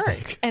fantastic. really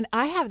works. And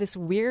I have this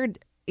weird,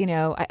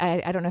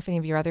 I don't know if any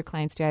of your other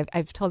clients do.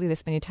 I've told you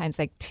this many times,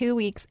 like 2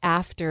 weeks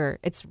after,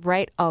 it's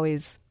right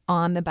always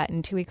on the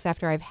button, 2 weeks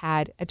after I've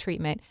had a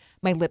treatment,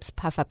 my lips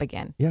puff up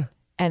again. Yeah.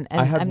 And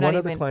I had I'm one not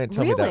other even, client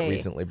tell me that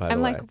recently, by the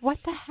way. I'm like,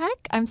 what the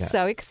heck? I'm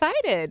so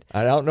excited.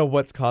 I don't know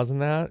what's causing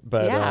that,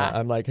 but Yeah.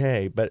 I'm like,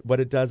 hey, but what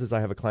it does is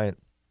I have a client,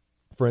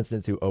 for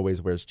instance, who always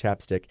wears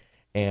chapstick,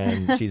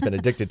 and she's been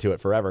addicted to it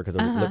forever because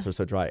her lips are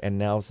so dry. And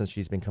now, since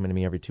she's been coming to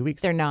me every 2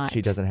 weeks, They're not.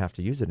 she doesn't have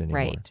to use it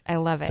anymore. Right. I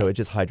love it. So it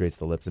just hydrates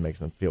the lips and makes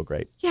them feel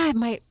great. Yeah,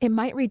 it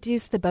might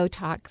reduce the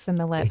Botox in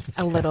the lips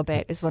a little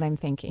bit, is what I'm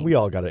thinking. We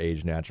all got to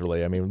age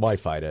naturally. I mean, why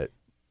fight it?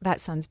 That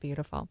sounds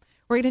beautiful.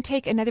 We're going to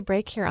take another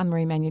break here on the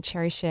Marie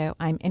Manuchehri Show.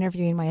 I'm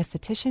interviewing my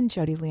esthetician,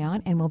 Jody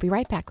Leon, and we'll be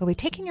right back. We'll be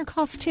taking your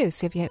calls, too.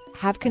 So if you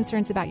have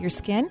concerns about your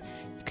skin,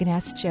 you can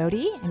ask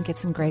Jody and get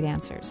some great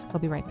answers. We'll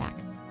be right back.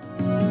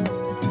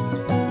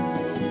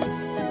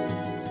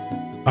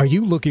 Are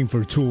you looking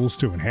for tools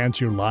to enhance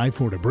your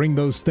life or to bring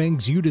those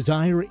things you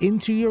desire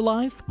into your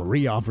life?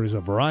 Marie offers a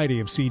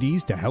variety of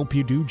CDs to help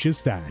you do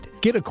just that.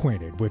 Get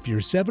acquainted with your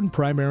 7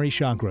 primary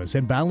chakras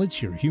and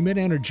balance your human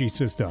energy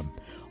system.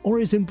 Or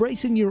is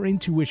embracing your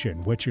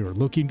intuition what you're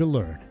looking to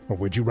learn? Or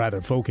would you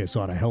rather focus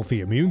on a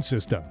healthy immune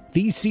system?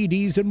 These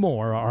CDs and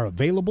more are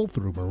available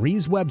through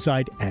Marie's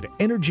website at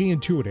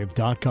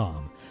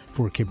energyintuitive.com.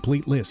 For a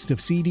complete list of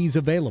CDs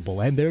available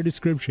and their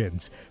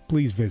descriptions,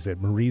 please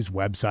visit Marie's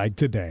website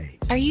today.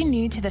 Are you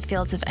new to the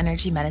fields of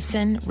energy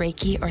medicine,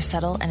 Reiki, or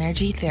subtle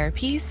energy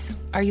therapies?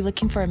 Are you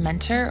looking for a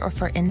mentor or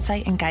for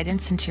insight and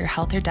guidance into your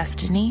health or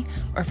destiny,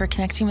 or for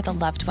connecting with a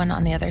loved one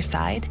on the other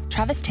side?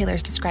 Travis Taylor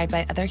is described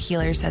by other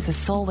healers as a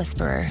soul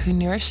whisperer who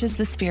nourishes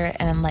the spirit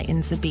and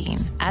enlightens the being.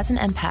 As an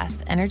empath,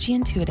 energy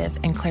intuitive,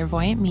 and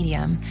clairvoyant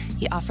medium,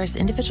 he offers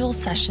individual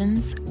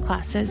sessions,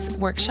 classes,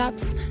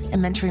 workshops,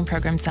 and mentoring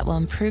programs that will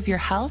improve your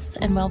health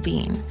and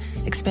well-being,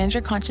 expand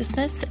your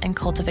consciousness, and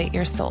cultivate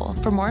your soul.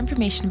 For more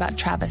information about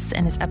Travis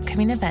and his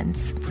upcoming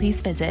events,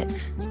 please visit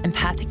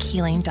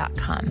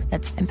empathichealing.com.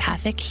 That's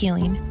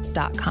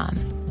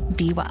empathichealing.com.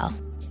 Be well.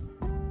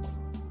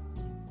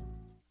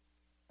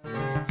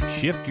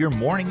 Shift your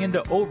morning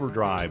into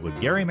overdrive with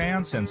Gary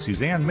Mance and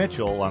Suzanne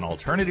Mitchell on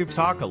Alternative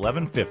Talk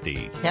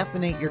 1150.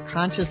 Caffeinate your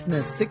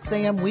consciousness 6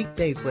 a.m.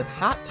 weekdays with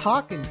hot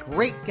talk and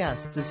great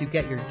guests as you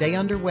get your day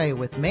underway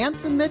with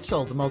Mance and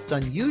Mitchell, the most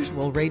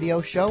unusual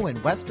radio show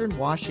in Western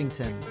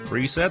Washington.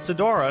 Presets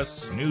adore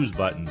us, snooze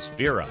buttons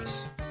fear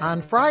us.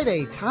 On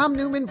Friday, Tom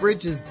Newman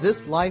bridges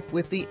this life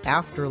with the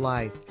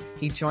afterlife.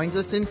 He joins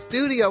us in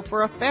studio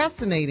for a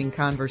fascinating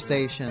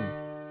conversation.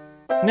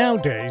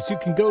 Nowadays, you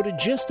can go to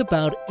just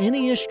about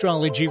any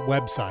astrology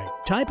website,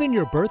 type in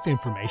your birth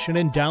information,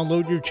 and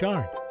download your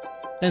chart.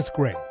 That's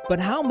great, but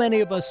how many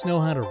of us know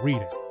how to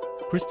read it?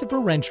 Christopher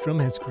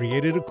Renstrom has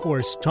created a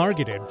course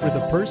targeted for the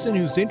person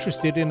who's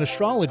interested in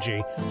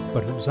astrology,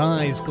 but whose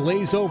eyes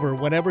glaze over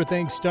whenever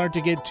things start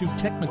to get too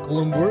technical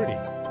and wordy.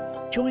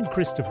 Join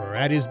Christopher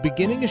at his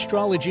Beginning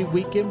Astrology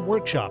Weekend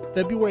Workshop,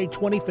 February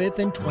 25th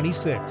and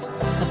 26th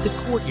at the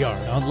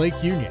Courtyard on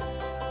Lake Union.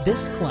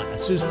 This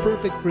class is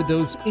perfect for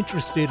those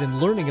interested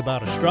in learning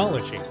about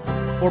astrology,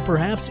 or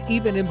perhaps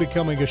even in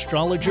becoming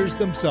astrologers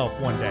themselves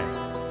one day.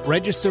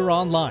 Register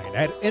online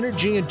at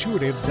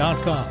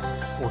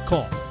energyintuitive.com or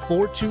call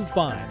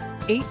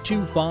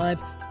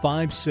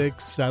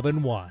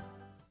 425-825-5671.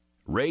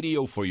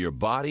 Radio for your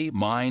body,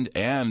 mind,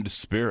 and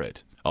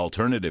spirit.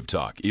 Alternative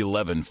Talk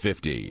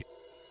 1150.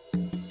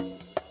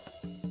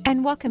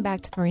 And welcome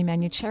back to the Marie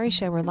Manuchehri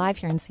Show. We're live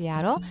here in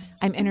Seattle.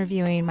 I'm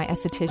interviewing my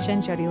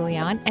esthetician, Jody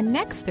Leon. And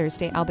next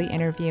Thursday, I'll be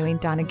interviewing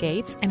Donna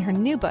Gates and her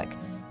new book,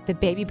 The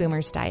Baby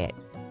Boomers Diet.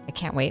 I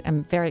can't wait.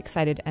 I'm very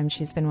excited.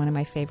 She's been one of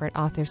my favorite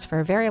authors for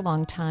a very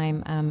long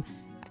time.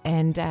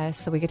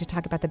 So we get to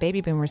talk about the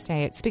Baby Boomers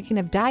Diet. Speaking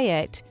of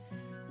diet,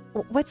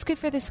 what's good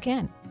for the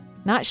skin?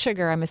 Not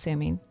sugar, I'm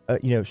assuming.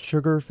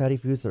 Sugar, fatty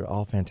foods are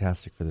all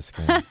fantastic for the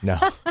skin. No,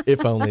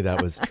 if only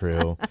that was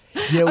true.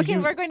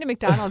 We're going to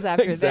McDonald's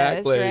after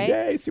exactly. this, right?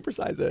 Yay,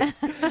 supersize it.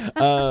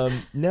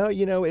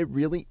 No, it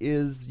really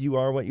is, you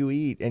are what you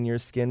eat, and your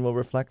skin will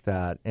reflect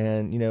that.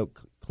 And,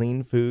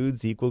 clean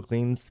foods equal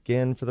clean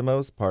skin for the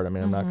most part. I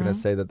mean, I'm not going to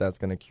say that that's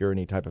going to cure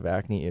any type of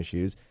acne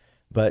issues,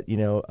 but,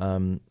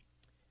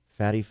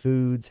 fatty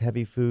foods,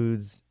 heavy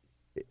foods,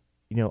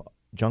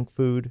 junk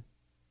food,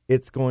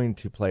 it's going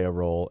to play a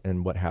role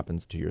in what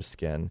happens to your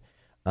skin.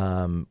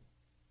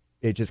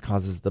 it just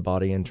causes the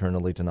body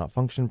internally to not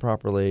function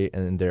properly,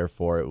 and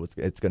therefore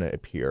it's going to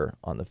appear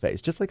on the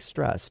face. Just like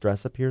stress.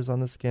 Stress appears on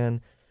the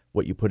skin.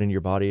 What you put in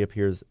your body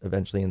appears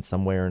eventually in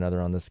some way or another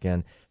on the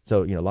skin.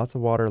 So, lots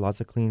of water, lots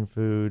of clean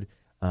food.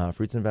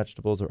 Fruits and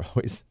vegetables are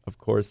always, of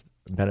course,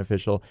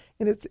 beneficial.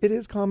 And it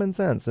is common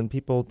sense, and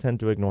people tend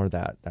to ignore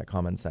that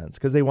common sense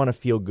because they want to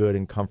feel good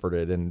and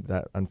comforted, and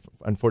that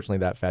unfortunately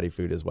that fatty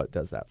food is what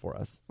does that for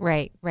us.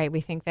 Right.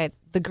 We think that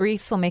the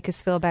grease will make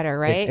us feel better,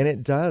 right? And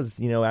it does,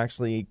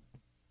 actually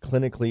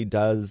clinically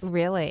does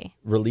really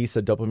release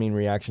a dopamine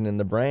reaction in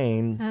the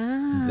brain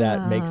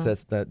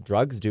that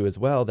drugs do as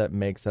well, that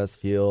makes us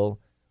feel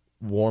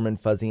warm and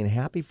fuzzy and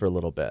happy for a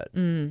little bit.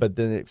 But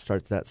then it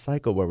starts that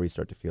cycle where we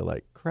start to feel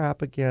like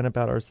crap again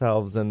about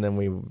ourselves, and then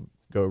we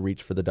go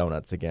reach for the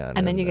donuts again.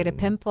 And then you get a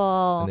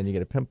pimple. And then you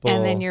get a pimple.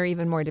 And then you're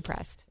even more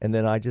depressed. And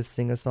then I just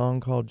sing a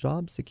song called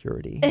Job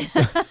Security. I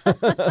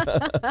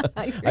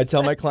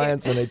tell my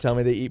clients when they tell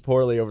me they eat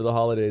poorly over the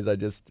holidays, I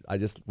just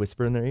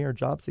whisper in their ear,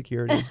 Job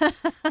Security.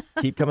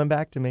 Keep coming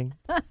back to me.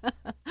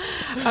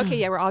 Okay,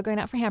 yeah, we're all going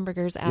out for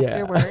hamburgers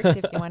after work.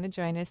 If you want to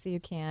join us, you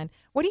can.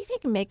 What do you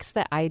think makes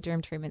the eye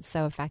derm treatment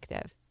so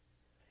effective?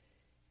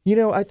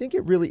 I think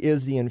it really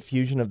is the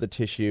infusion of the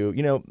tissue.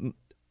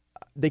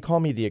 They call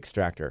me the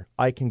extractor.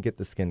 I can get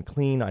the skin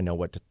clean. I know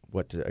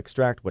what to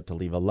extract, what to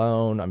leave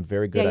alone. I'm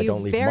very good. I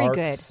don't leave marks.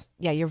 Very good.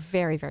 Yeah, you're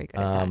very, very good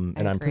at that.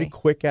 And I'm pretty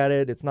quick at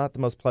it. It's not the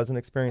most pleasant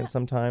experience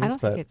sometimes. I don't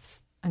think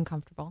it's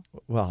uncomfortable.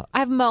 Well, I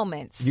have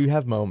moments. You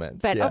have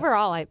moments. But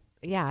overall,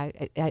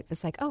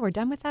 it's like, oh, we're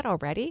done with that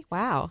already?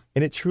 Wow.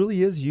 And it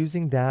truly is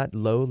using that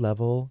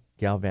low-level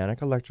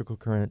galvanic electrical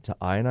current to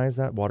ionize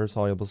that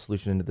water-soluble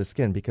solution into the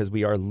skin, because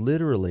we are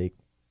literally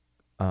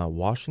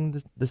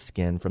washing the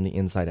skin from the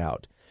inside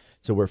out.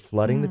 So we're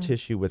flooding the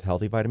tissue with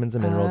healthy vitamins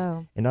and minerals.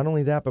 And not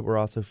only that, but we're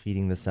also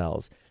feeding the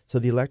cells. So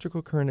the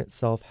electrical current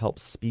itself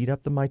helps speed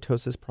up the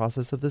mitosis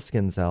process of the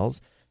skin cells.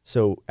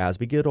 So as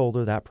we get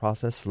older, that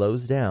process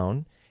slows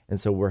down. And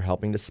so we're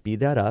helping to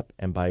speed that up.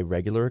 And by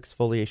regular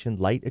exfoliation,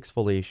 light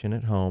exfoliation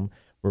at home,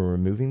 we're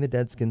removing the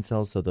dead skin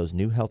cells. So those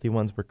new healthy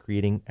ones we're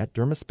creating at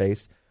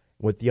Dermaspace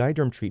with the eye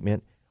derm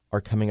treatment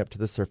are coming up to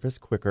the surface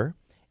quicker.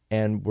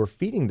 And we're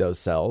feeding those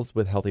cells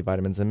with healthy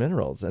vitamins and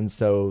minerals. And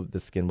so the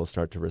skin will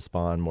start to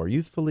respond more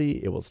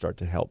youthfully. It will start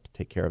to help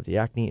take care of the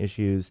acne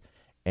issues.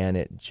 And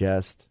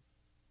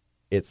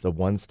it's the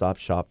one-stop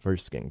shop for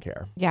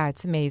skincare. Yeah,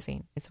 it's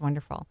amazing. It's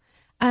wonderful.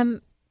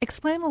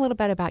 Explain a little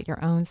bit about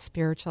your own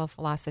spiritual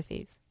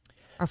philosophies,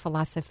 or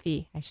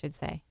philosophy, I should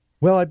say.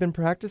 Well, I've been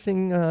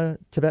practicing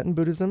Tibetan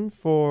Buddhism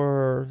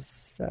for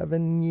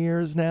 7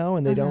 years now,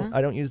 and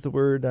I don't use the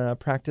word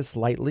practice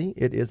lightly.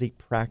 It is a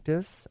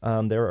practice.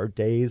 There are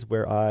days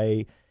where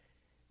I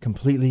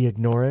completely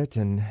ignore it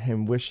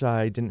and wish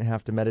I didn't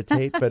have to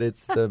meditate, but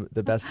it's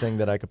the best thing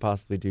that I could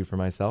possibly do for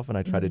myself, and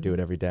I try to do it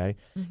every day,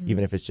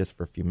 even if it's just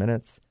for a few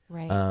minutes.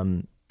 Right.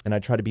 And I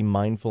try to be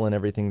mindful in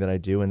everything that I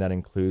do, and that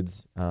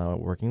includes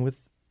working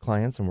with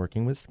clients and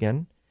working with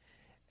skin.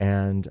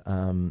 And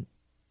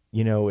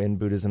in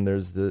Buddhism,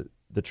 there's the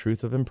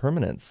truth of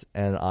impermanence.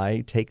 And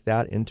I take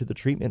that into the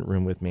treatment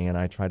room with me. And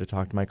I try to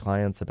talk to my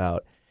clients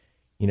about,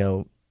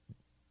 the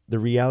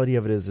reality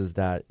of it is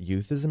that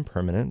youth is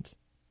impermanent.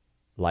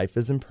 Life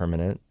is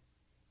impermanent.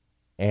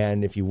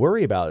 And if you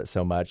worry about it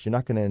so much, you're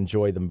not going to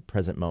enjoy the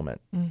present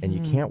moment. And you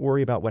can't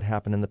worry about what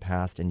happened in the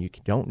past. And you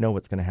don't know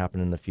what's going to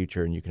happen in the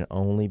future. And you can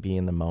only be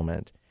in the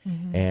moment.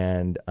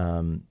 And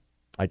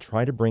I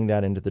try to bring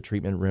that into the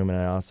treatment room. And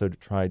I also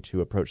try to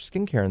approach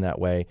skincare in that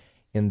way.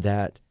 In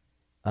that,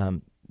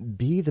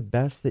 be the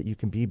best that you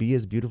can be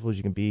as beautiful as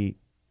you can be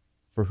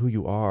for who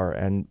you are,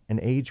 and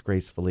age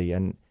gracefully,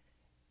 and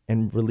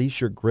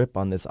release your grip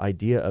on this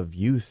idea of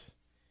youth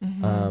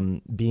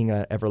being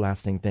an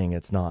everlasting thing.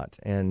 It's not.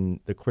 And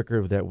the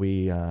quicker that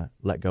we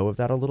let go of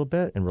that a little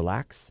bit and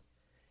relax,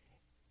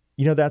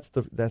 that's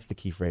the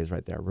key phrase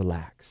right there.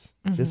 Relax.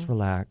 Just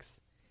relax.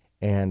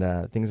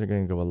 And things are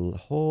going to go a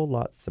whole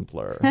lot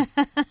simpler.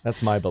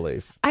 That's my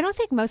belief. I don't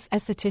think most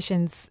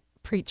estheticians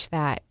preach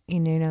that,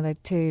 that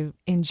to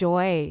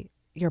enjoy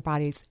your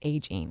body's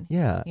aging.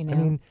 Yeah. I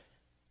mean,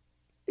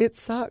 it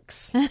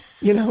sucks.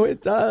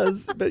 It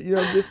does. But, you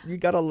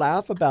got to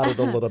laugh about it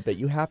a little bit.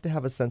 You have to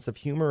have a sense of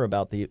humor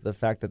about the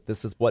fact that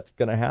this is what's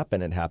going to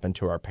happen. It happened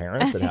to our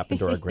parents. It happened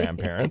to our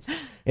grandparents.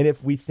 And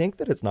if we think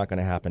that it's not going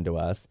to happen to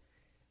us,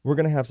 we're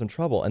going to have some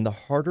trouble. And the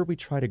harder we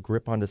try to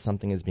grip onto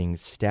something as being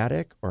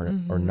static or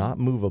not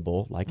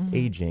movable, like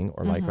aging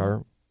or like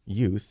our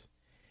youth,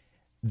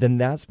 then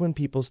that's when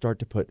people start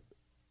to put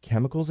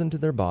chemicals into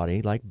their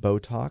body, like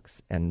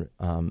Botox and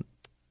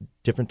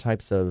different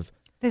types of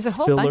There's a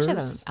whole fillers. bunch of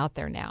them out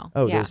there now.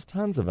 Oh, there's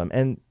tons of them.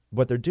 And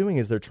what they're doing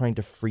is they're trying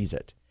to freeze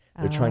it.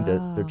 They're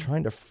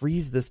trying to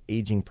freeze this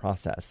aging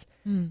process.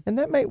 And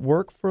that might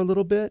work for a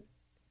little bit,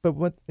 but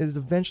what is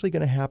eventually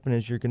going to happen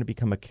is you're going to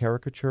become a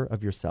caricature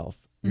of yourself.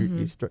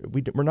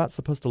 We're not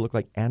supposed to look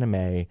like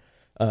anime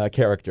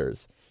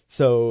characters.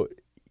 So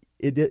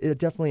it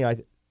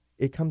definitely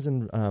it comes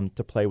in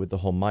to play with the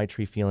whole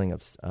Maitri feeling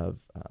of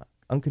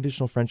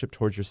unconditional friendship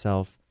towards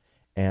yourself,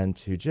 and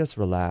to just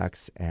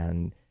relax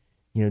and,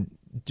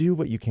 do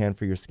what you can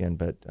for your skin,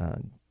 but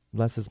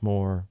less is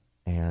more,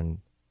 and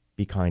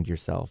be kind to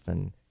yourself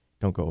and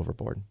don't go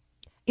overboard.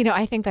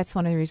 I think that's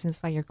one of the reasons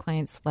why your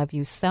clients love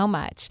you so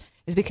much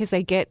is because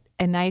they get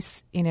a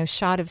nice,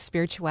 shot of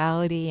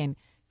spirituality and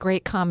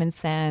great common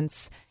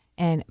sense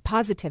and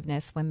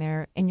positiveness when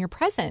they're in your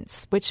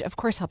presence, which of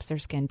course helps their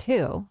skin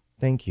too.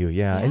 Thank you.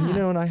 Yeah. And,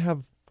 and I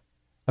have,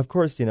 of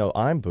course,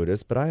 I'm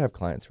Buddhist, but I have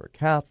clients who are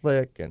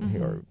Catholic and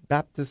who are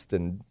Baptist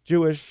and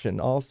Jewish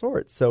and all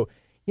sorts. So,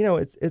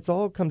 it's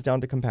all comes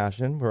down to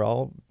compassion. We're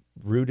all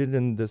rooted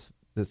in this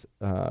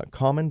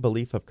common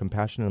belief of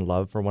compassion and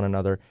love for one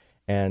another.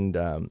 And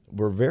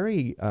we're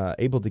very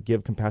able to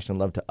give compassion and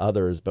love to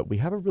others, but we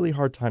have a really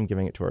hard time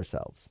giving it to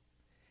ourselves.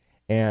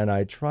 And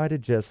I try to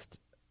just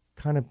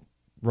kind of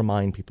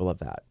remind people of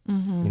that.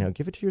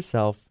 Give it to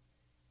yourself,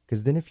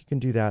 because then if you can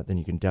do that, then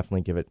you can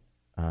definitely give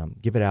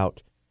it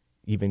out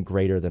even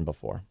greater than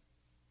before.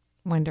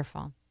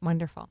 Wonderful.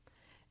 Wonderful.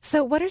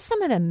 So what are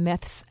some of the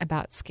myths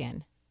about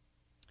skin?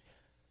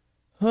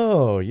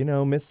 Oh,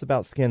 myths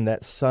about skin,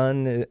 that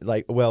sun,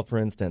 for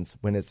instance,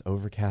 when it's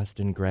overcast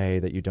and gray,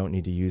 that you don't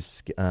need to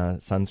use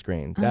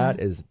sunscreen. That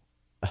is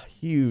a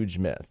huge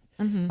myth.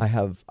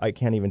 I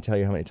can't even tell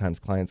you how many times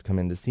clients come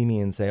in to see me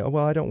and say, oh,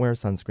 well, I don't wear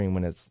sunscreen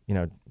when it's,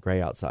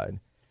 gray outside.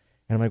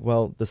 And I'm like,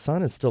 well, the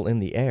sun is still in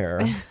the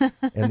air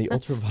and the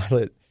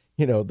ultraviolet,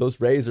 those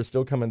rays are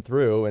still coming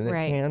through, and it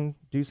can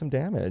do some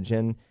damage.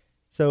 And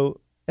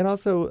so, and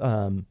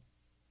also,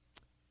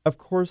 of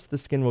course, the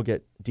skin will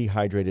get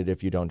dehydrated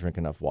if you don't drink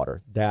enough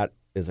water. That's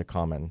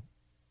common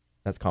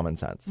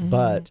sense.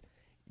 But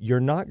you're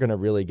not going to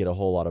really get a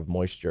whole lot of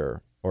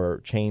moisture or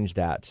change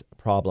that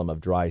problem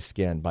of dry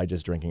skin by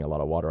just drinking a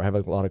lot of water. I have a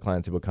lot of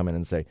clients who will come in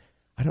and say,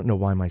 I don't know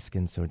why my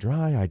skin's so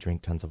dry. I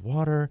drink tons of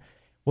water.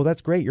 Well,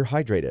 that's great. You're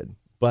hydrated.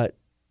 But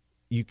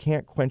you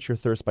can't quench your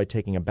thirst by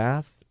taking a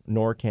bath,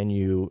 nor can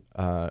you,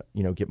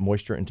 get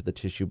moisture into the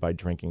tissue by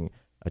drinking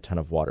a ton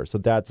of water. So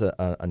that's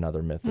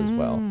another myth as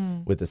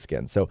well with the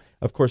skin. So,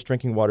 of course,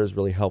 drinking water is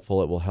really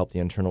helpful. It will help the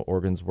internal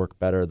organs work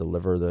better, the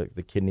liver,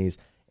 the kidneys,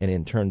 and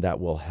in turn that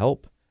will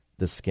help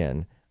the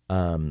skin.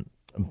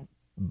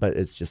 But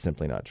it's just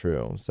simply not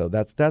true. So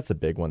that's a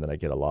big one that I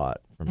get a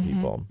lot from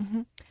people.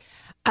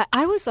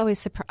 I was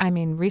always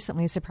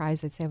recently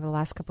surprised, I'd say over the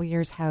last couple of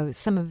years, how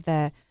some of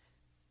the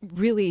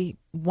really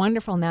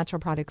wonderful natural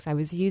products I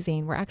was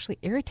using were actually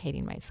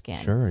irritating my skin.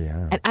 Sure,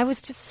 yeah. And I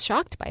was just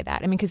shocked by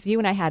that. Because you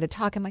and I had a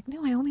talk. I'm like,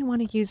 no, I only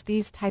want to use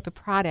these type of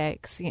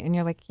products. And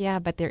you're like, yeah,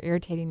 but they're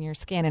irritating your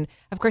skin. And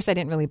of course, I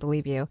didn't really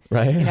believe you.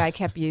 Right. I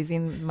kept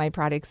using my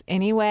products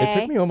anyway.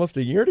 It took me almost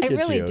a year to get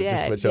really you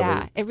to switch over.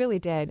 over. It really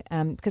did.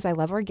 Because I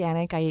love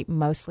organic. I eat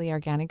mostly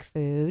organic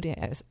food.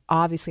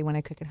 Obviously, when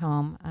I cook at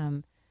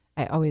home,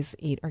 I always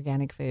eat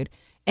organic food.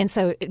 And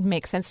so it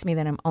makes sense to me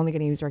that I'm only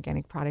going to use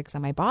organic products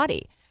on my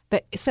body.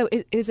 But so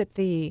is it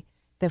the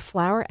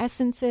flower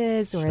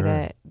essences or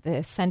the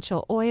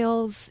essential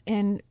oils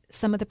in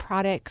some of the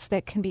products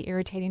that can be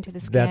irritating to the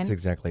skin? That's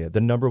exactly it.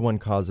 The number one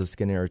cause of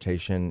skin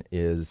irritation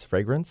is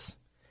fragrance,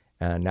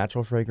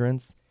 natural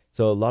fragrance.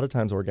 So a lot of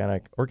times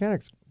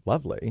organic's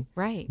lovely.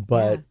 Right.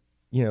 But,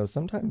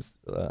 sometimes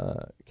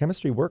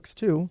chemistry works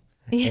too.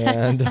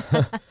 And,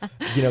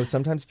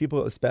 sometimes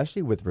people,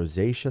 especially with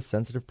rosacea,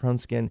 sensitive prone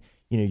skin,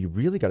 you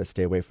really got to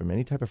stay away from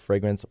any type of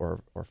fragrance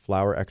or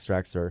flower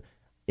extracts or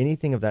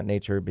anything of that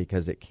nature,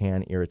 because it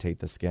can irritate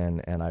the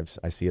skin, and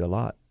I see it a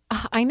lot.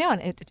 I know,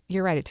 and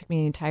you're right. It took me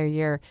an entire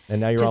year.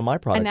 And now you're on my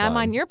product line. And I'm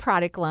on your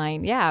product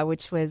line, yeah,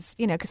 which was,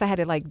 because I had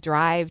to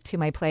drive to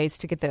my place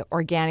to get the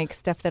organic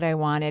stuff that I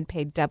wanted,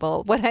 paid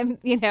double what I'm,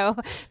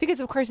 because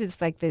of course it's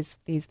like these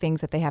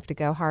things that they have to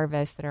go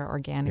harvest that are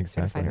organic,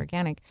 certified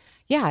organic.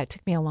 Yeah, it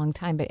took me a long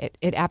time, but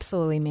it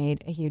absolutely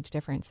made a huge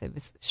difference. It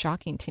was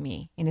shocking to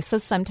me. So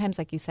sometimes,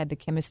 like you said, the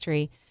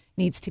chemistry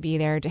needs to be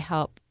there to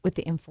help with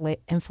the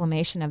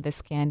inflammation of the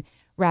skin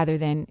rather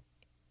than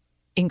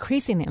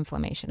increasing the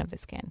inflammation of the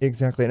skin.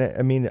 Exactly.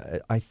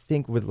 And I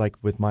think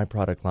with my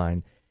product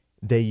line,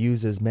 they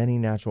use as many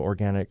natural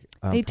organic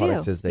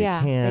products as they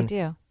can. They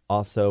do.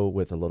 Also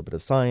with a little bit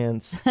of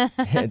science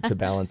to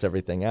balance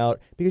everything out,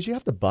 because you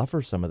have to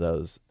buffer some of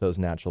those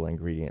natural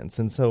ingredients.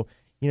 And so,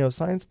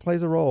 science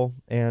plays a role,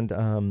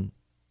 and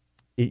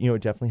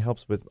it definitely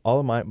helps with all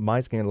of my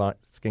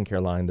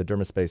skincare line. The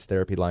Dermaspace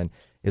therapy line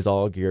is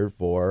all geared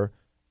for,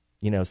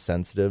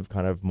 sensitive,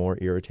 kind of more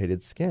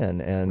irritated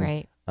skin. And,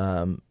 right.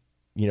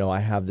 I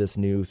have this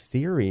new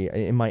theory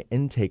in my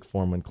intake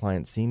form. When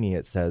clients see me,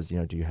 it says,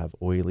 do you have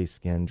oily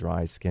skin,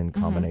 dry skin,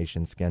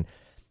 combination skin?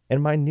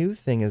 And my new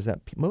thing is that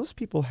most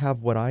people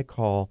have what I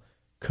call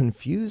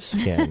confused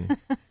skin.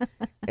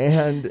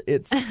 And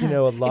it's, a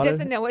lot it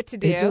doesn't know what to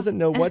do. It doesn't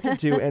know what to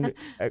do. And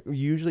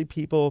usually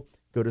people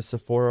go to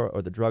Sephora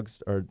or the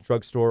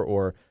drugstore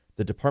or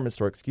the department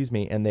store,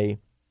 and they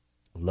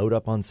load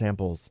up on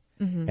samples.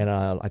 And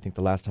I think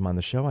the last time on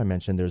the show I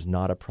mentioned there's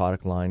not a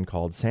product line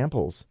called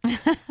samples.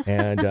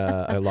 And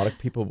a lot of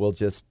people will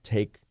just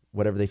take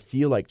whatever they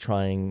feel like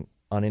trying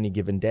on any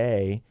given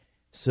day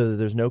so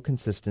there's no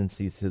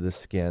consistency to the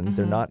skin.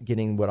 They're not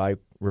getting what I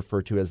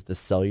refer to as the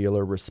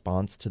cellular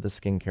response to the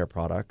skincare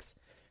products,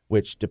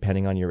 which,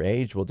 depending on your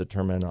age, will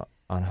determine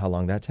on how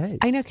long that takes.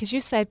 I know, because you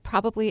said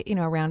probably,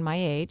 around my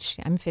age.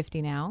 I'm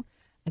 50 now.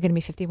 I'm going to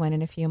be 51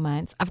 in a few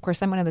months. Of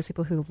course, I'm one of those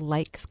people who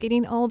likes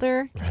getting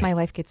older because my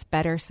life gets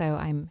better. So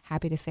I'm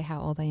happy to say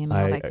how old I am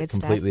and all that good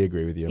stuff. I completely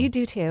agree with you. You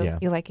do too? Yeah.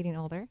 You like getting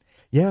older?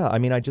 Yeah. I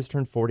mean, I just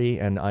turned 40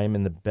 and I'm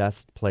in the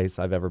best place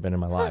I've ever been in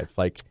my life.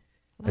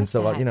 And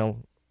so,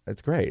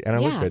 it's great. And I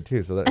look good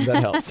too. So that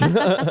helps.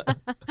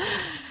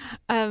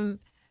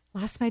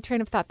 Lost my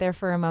train of thought there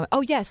for a moment.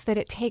 Oh, yes, that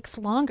it takes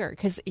longer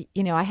because,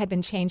 I had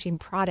been changing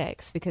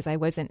products because I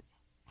wasn't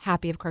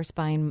happy, of course,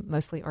 buying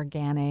mostly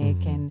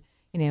organic and,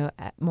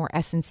 more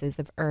essences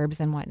of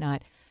herbs and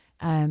whatnot.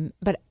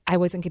 But I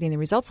wasn't getting the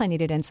results I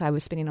needed. And so I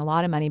was spending a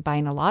lot of money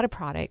buying a lot of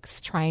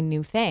products, trying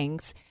new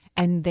things.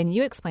 And then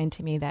you explained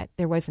to me that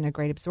there wasn't a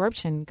great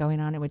absorption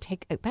going on. It would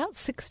take about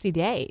 60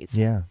 days.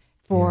 Yeah.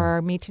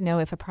 For me to know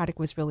if a product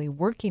was really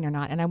working or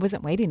not. And I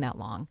wasn't waiting that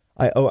long.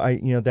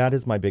 That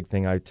is my big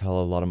thing. I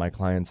tell a lot of my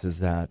clients is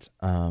that,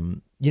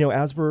 when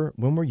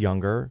we're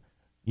younger,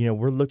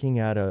 we're looking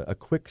at a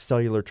quick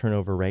cellular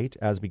turnover rate.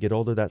 As we get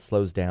older, that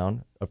slows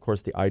down. Of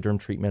course, the eye derm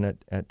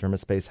treatment at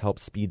Dermaspace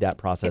helps speed that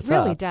process up. It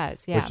really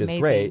does, yeah. Which is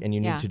amazing. great. And you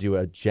need to do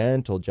a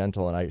gentle,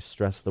 and I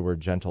stress the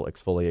word gentle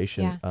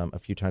exfoliation a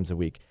few times a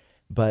week.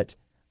 But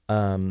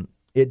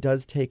it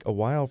does take a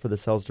while for the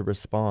cells to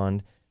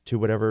respond to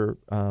whatever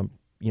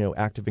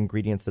active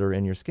ingredients that are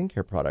in your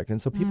skincare product.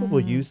 And so people will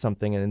use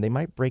something and they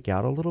might break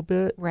out a little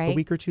bit a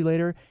week or two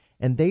later,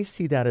 and they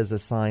see that as a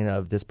sign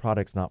of this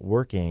product's not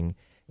working,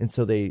 and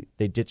so they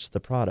ditch the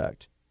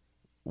product.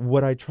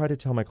 What I try to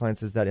tell my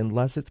clients is that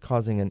unless it's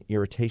causing an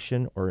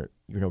irritation or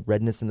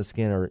redness in the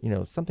skin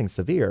or something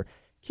severe,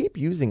 keep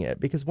using it,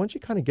 because once you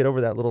kind of get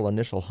over that little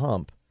initial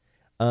hump,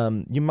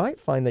 you might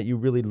find that you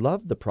really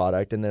love the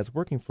product and that it's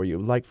working for you.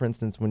 Like, for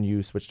instance, when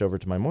you switched over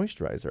to my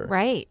moisturizer.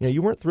 Right.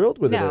 You weren't thrilled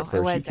with it at first.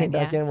 It wasn't, you came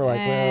back in and were like,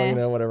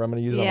 well, whatever, I'm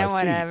going to use it on my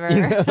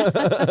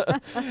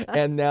whatever. feet.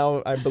 And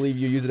now I believe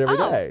you use it every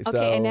day. Okay, So.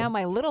 and now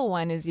my little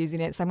one is using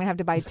it, so I'm going to have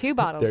to buy 2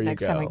 bottles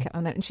next time I come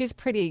on that. And she's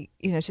pretty,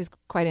 she's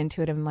quite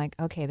intuitive. I'm like,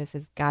 okay, this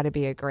has got to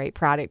be a great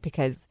product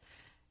because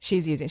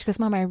she's using it. She goes,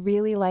 Mom, I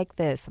really like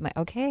this. I'm like,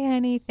 okay,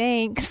 honey,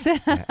 thanks.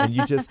 And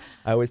I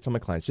always tell my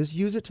clients, just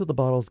use it till the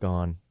bottle's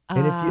gone.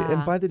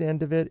 And by the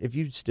end of it, if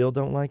you still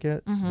don't like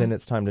it, then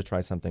it's time to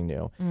try something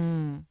new.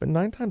 But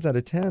 9 times out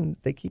of 10,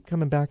 they keep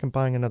coming back and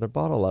buying another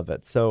bottle of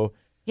it. So,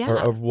 or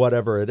of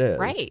whatever it is.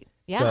 Right.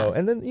 Yeah. So,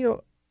 and then,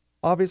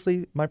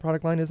 obviously my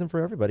product line isn't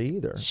for everybody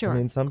either. Sure. I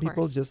mean, some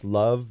people just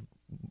love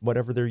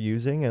whatever they're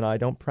using, and I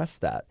don't press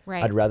that.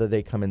 Right. I'd rather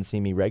they come and see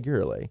me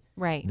regularly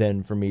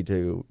than for me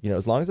to,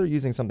 as long as they're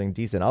using something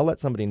decent, I'll let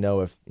somebody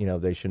know if,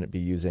 they shouldn't be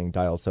using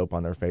Dial soap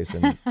on their face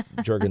and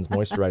Jergens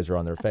moisturizer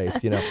on their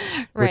face,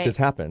 which has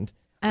happened.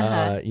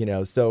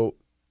 So.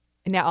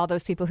 And now all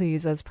those people who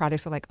use those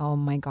products are like, oh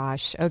my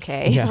gosh,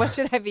 okay, what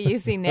should I be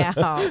using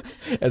now?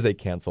 As they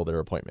cancel their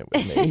appointment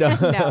with me. No,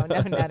 not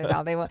at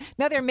all. They won't.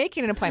 No, they're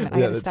making an appointment.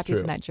 I got to stop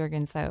using that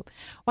Jergens soap.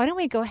 Why don't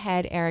we go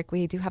ahead, Eric?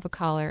 We do have a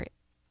caller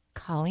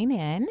calling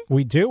in.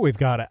 We do. We've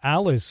got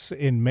Alice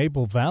in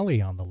Maple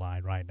Valley on the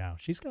line right now.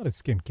 She's got a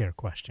skincare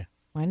question.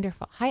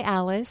 Wonderful. Hi,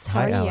 Alice.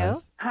 How are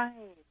you? Hi,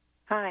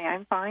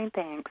 I'm fine,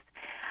 thanks.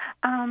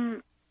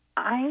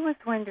 I was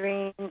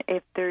wondering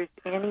if there's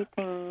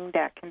anything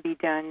that can be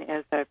done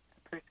as a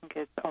person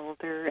gets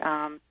older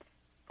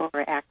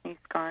for acne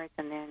scars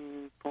and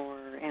then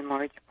for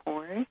enlarged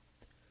pores.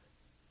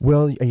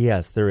 Well,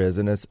 yes, there is.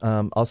 And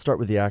I'll start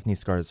with the acne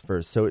scars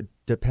first. So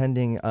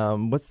depending,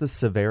 what's the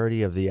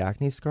severity of the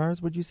acne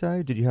scars, would you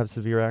say? Did you have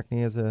severe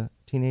acne as a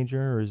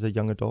teenager or as a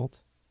young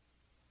adult?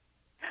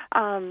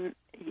 As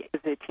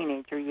a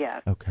teenager,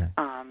 yes. Okay.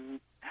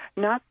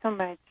 Not so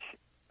much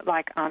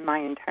like on my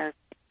entire face,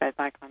 but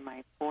like on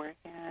my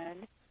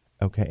forehead.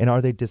 Okay. And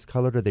are they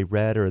discolored? Are they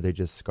red, or are they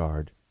just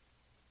scarred?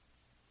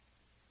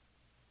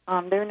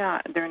 They're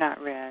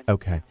not red.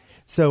 Okay.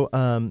 So,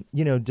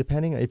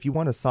 depending, if you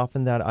want to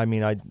soften that, I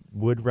mean, I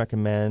would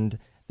recommend,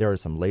 there are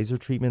some laser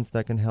treatments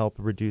that can help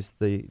reduce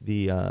the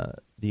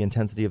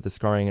intensity of the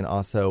scarring, and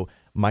also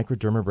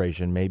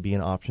microdermabrasion may be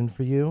an option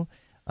for you.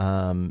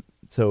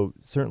 So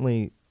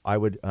certainly I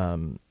would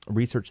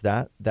research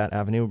that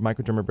avenue.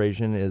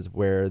 Microdermabrasion is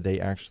where they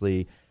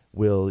actually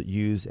will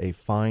use a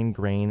fine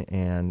grain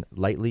and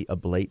lightly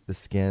ablate the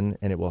skin,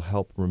 and it will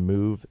help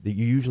remove.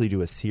 You usually do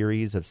a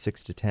series of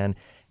 6 to 10,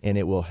 and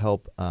it will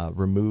help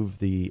remove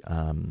the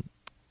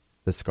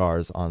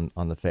scars on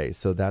the face.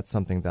 So that's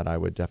something that I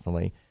would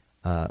definitely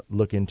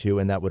look into,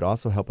 and that would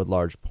also help with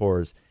large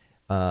pores.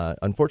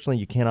 Unfortunately,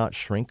 you cannot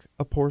shrink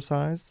a pore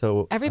size.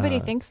 So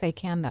everybody thinks they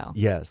can, though.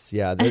 Yes,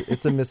 yeah,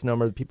 it's a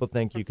misnomer. People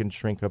think you can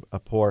shrink a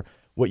pore.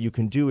 What you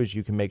can do is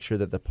you can make sure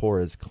that the pore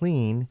is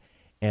clean.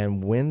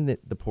 And when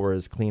the pore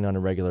is clean on a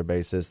regular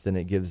basis, then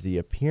it gives the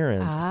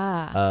appearance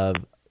of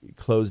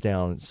closed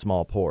down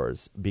small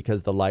pores,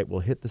 because the light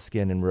will hit the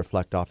skin and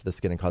reflect off the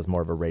skin and cause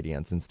more of a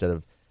radiance instead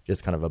of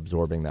just kind of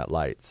absorbing that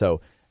light.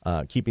 So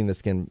keeping the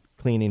skin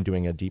cleaning,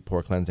 doing a deep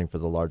pore cleansing for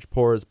the large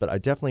pores. But I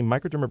definitely,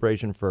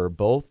 microdermabrasion for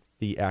both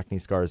the acne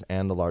scars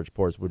and the large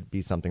pores would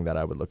be something that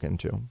I would look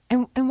into.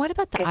 And what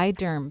about the eye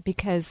derm?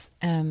 Because,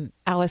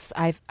 Alice,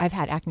 I've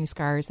had acne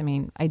scars. I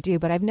mean, I do,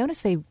 but I've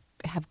noticed they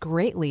have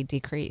greatly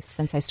decreased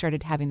since I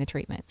started having the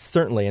treatments.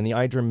 Certainly, and the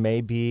eye derm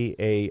may be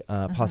a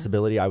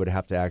possibility. I would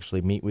have to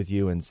actually meet with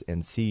you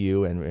and see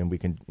you, and we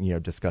can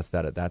discuss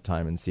that at that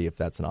time and see if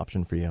that's an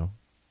option for you.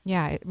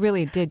 Yeah, it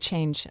really did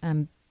change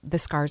the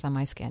scars on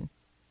my skin.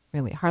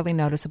 Really, hardly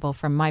noticeable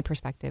from my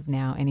perspective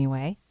now,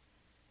 anyway.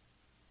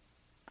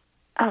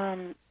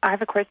 I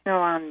have a question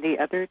on the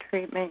other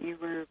treatment you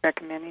were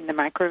recommending, the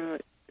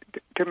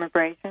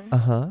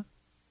microdermabrasion.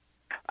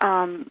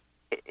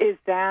 Is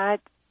that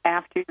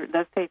after,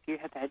 let's say if you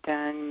had that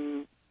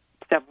done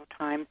several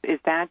times, is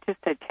that just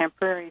a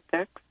temporary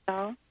fix,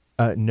 though?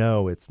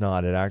 No, it's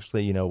not. It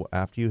actually,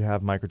 after you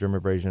have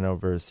microdermabrasion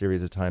over a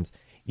series of times,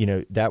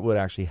 that would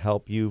actually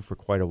help you for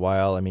quite a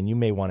while. I mean, you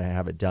may want to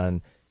have it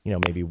done,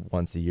 maybe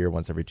once a year,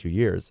 once every 2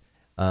 years.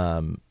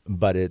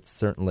 But it's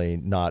certainly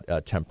not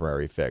a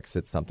temporary fix.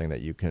 It's something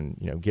that you can,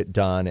 get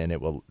done, and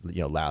it will,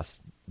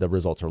 last. The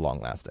results are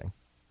long lasting.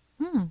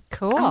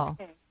 Cool.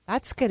 Okay.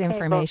 That's good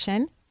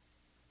information.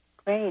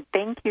 Great.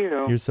 Thank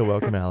you. You're so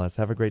welcome, Alice.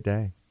 Have a great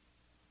day.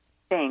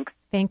 Thanks.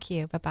 Thank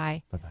you.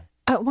 Bye-bye.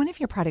 Bye-bye. One of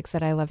your products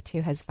that I love,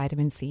 too, has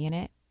vitamin C in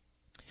it.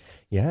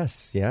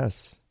 Yes.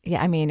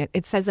 Yeah, I mean,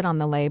 it says it on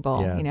the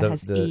label. Yeah, it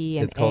has E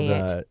and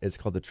A. It's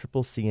called the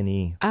Triple C and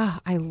E. Oh,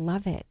 I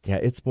love it. Yeah,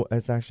 it's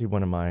actually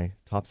one of my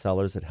top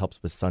sellers. It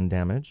helps with sun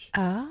damage,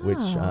 which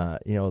a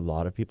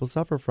lot of people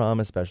suffer from,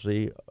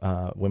 especially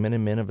women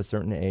and men of a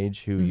certain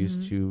age who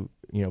used to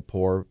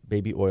pour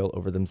baby oil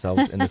over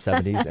themselves in the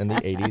 70s and the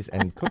 80s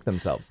and cook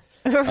themselves.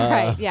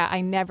 Right. Yeah,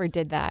 I never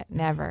did that.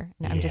 Never.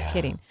 No, I'm just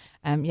kidding.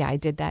 I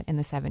did that in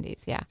the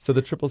 70s. Yeah. So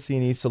the Triple C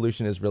and E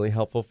solution is really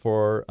helpful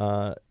for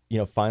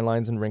fine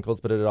lines and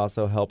wrinkles, but it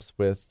also helps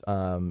with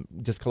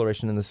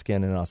discoloration in the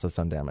skin and also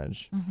sun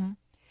damage. Mm-hmm.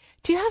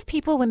 Do you have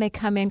people when they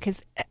come in,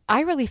 because I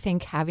really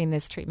think having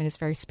this treatment is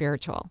very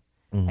spiritual.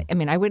 Mm-hmm. I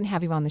mean, I wouldn't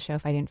have you on the show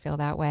if I didn't feel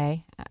that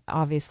way,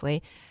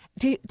 obviously.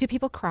 Do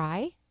people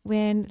cry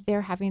when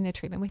they're having the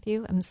treatment with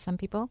you? Some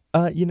people?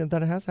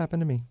 That has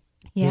happened to me.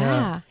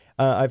 Yeah.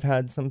 I've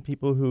had some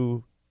people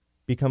who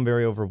become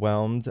very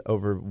overwhelmed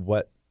over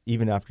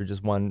even after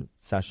just one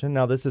session.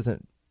 Now, this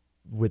isn't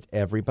with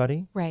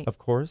everybody, right? Of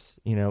course,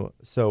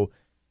 so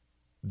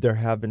there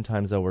have been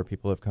times though where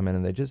people have come in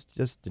and they just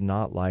did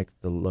not like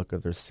the look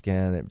of their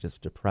skin. It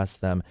just depressed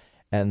them,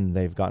 and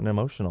they've gotten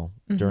emotional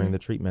during the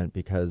treatment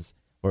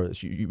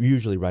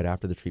usually right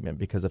after the treatment,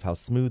 because of how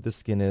smooth the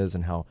skin is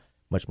and how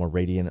much more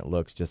radiant it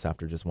looks just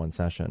after just one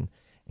session.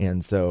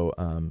 And so,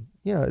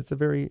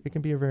 it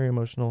can be a very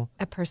emotional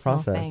personal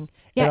process. thing.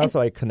 Yeah, and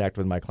also I connect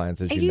with my clients,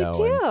 as you know.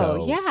 Do. And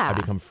so I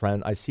become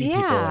friends. I see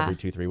people every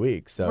 2-3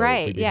 weeks. So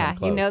right. we become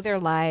close. You know their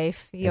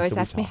life. You always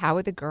ask me, how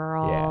are the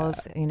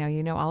girls? Yeah.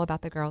 You know all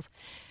about the girls.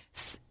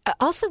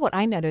 Also, what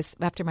I noticed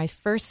after my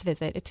first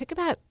visit, it took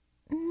about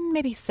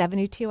maybe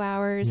 72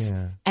 hours.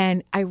 Yeah.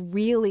 And I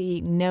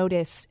really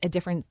noticed a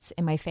difference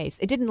in my face.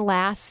 It didn't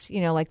last,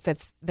 like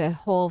the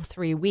whole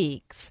 3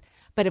 weeks.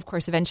 But of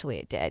course, eventually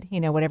it did.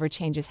 Whatever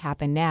changes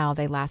happen now,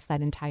 they last that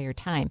entire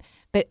time.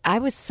 But I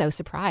was so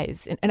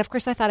surprised. And of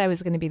course, I thought I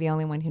was going to be the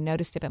only one who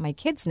noticed it. But my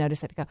kids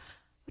noticed it. They go,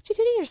 what'd you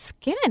do to your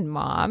skin,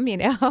 Mom?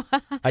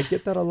 I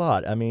get that a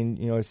lot. I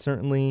mean,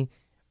 certainly,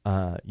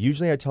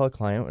 usually I tell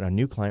a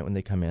new client when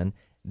they come in,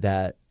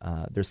 that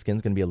their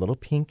skin's going to be a little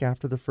pink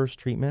after the first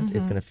treatment. Mm-hmm.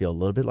 It's going to feel a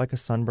little bit like a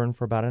sunburn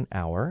for about an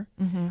hour.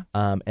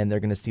 Mm-hmm. And they're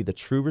going to see the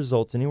true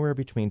results anywhere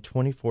between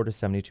 24 to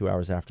 72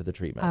 hours after the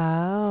treatment.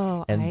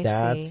 Oh, and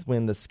that's see.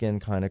 When the skin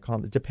kind of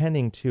calms,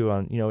 depending too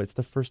on, it's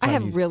the first time I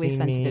have really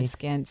sensitive me.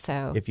 Skin,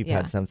 so if you've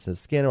had sensitive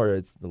skin, or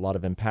it's a lot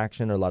of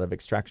impaction or a lot of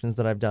extractions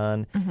that I've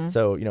done. Mm-hmm.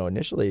 So,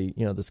 initially,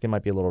 the skin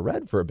might be a little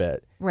red for a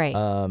bit. Right.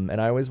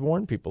 And I always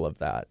warn people of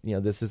that.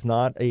 This is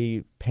not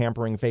a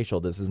pampering facial.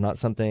 This is not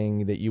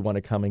something that you want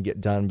to come and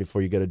get done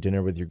before you go to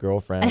dinner with your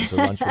girlfriends or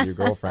lunch with your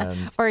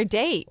girlfriends. Or a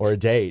date. No,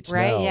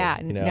 Right, yeah.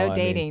 No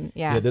dating.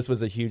 This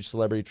was a huge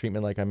celebrity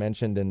treatment, like I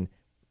mentioned, and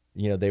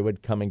they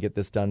would come and get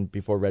this done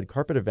before red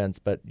carpet events,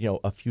 but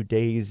a few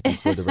days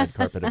before the red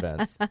carpet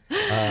events.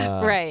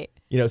 Right.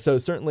 So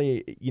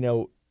certainly,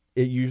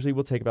 it usually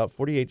will take about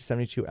 48 to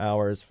 72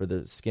 hours for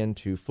the skin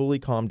to fully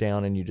calm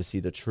down and you to see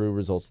the true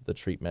results of the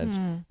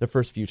treatment the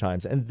first few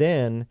times. And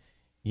then,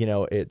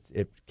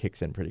 it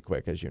kicks in pretty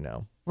quick, as you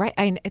know. Right.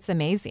 It's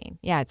amazing.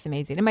 Yeah, it's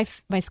amazing. And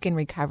my skin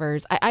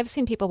recovers. I've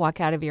seen people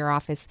walk out of your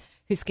office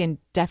whose skin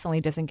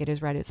definitely doesn't get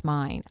as red as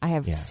mine. I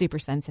have super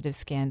sensitive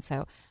skin,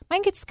 so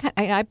mine gets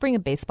I bring a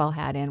baseball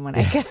hat in when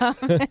I come,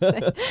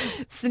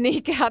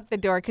 sneak out the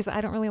door, because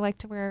I don't really like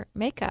to wear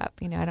makeup.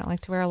 I don't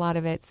like to wear a lot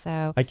of it.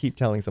 So I keep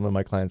telling some of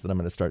my clients that I'm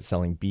going to start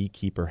selling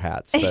beekeeper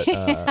hats,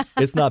 but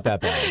it's not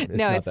that bad.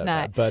 It's not.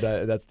 Bad.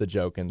 But that's the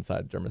joke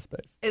inside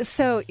Dermaspace.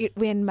 So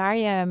when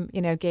Mariam,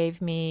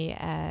 gave me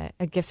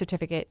a gift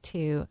certificate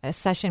to a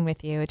session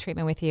with you, a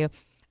treatment with you,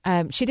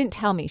 she didn't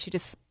tell me. She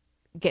just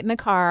get in the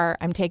car.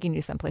 I'm taking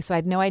you someplace. So I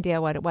had no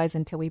idea what it was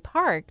until we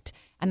parked.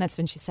 And that's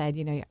when she said,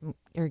 you're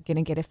going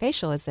to get a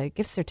facial as a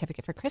gift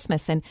certificate for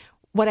Christmas. And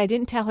what I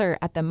didn't tell her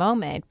at the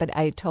moment, but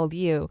I told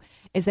you,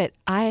 is that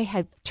I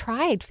had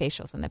tried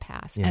facials in the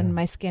past, and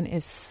my skin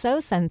is so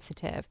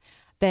sensitive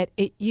that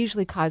it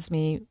usually caused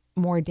me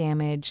more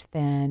damage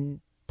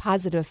than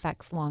positive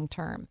effects long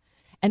term.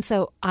 And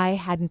so I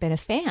hadn't been a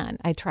fan.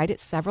 I tried it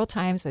several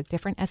times with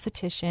different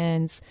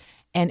estheticians,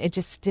 and it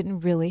just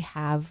didn't really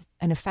have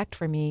an effect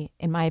for me,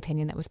 in my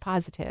opinion, that was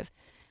positive.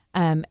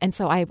 And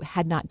so I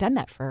had not done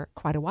that for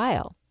quite a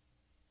while.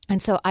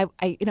 And so I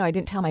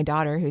didn't tell my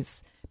daughter,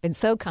 who's been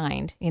so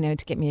kind, to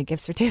get me a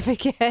gift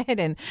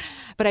certificate.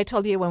 But I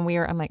told you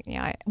I'm like,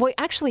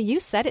 actually you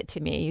said it to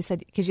me. You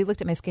said, because you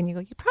looked at my skin, you go,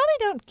 you probably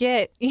don't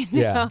get,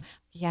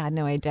 Yeah,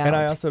 no, I don't. And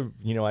I also,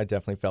 I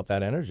definitely felt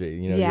that energy.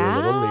 You're a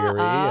little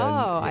leery.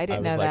 I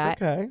didn't know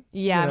that. Like, okay.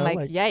 Yeah, I'm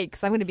like,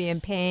 yikes, I'm going to be in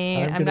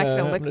pain. I'm not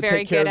going to look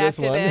very good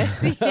after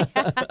this.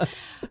 Yeah.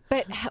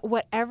 But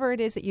whatever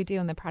it is that you do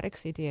and the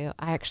products you do,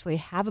 I actually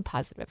have a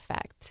positive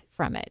effect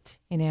from it.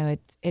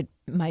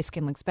 My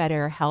skin looks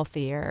better,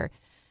 healthier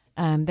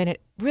than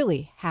it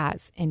really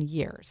has in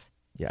years.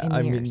 Yeah,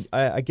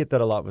 I get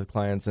that a lot with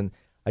clients, and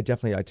I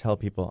tell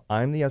people,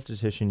 I'm the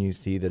esthetician you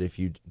see that if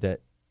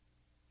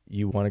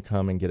you want to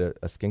come and get a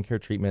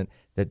skincare treatment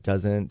that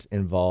doesn't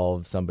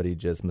involve somebody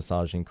just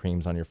massaging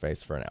creams on your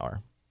face for an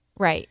hour.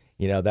 Right.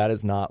 That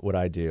is not what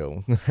I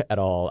do at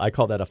all. I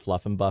call that a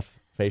fluff and buff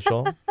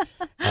facial.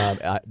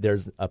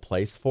 There's a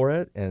place for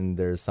it, and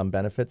there's some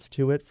benefits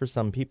to it for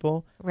some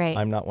people. Right.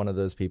 I'm not one of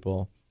those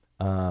people.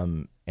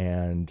 I'm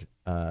kind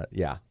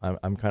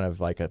of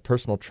like a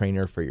personal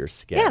trainer for your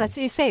skin. Yeah, that's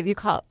what you say. You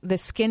call it the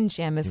skin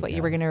gym is what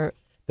you were going to...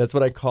 That's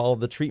what I call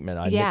the treatment.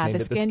 I nicknamed it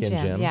the skin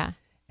gym. Yeah.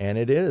 And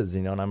it is,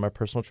 and I'm a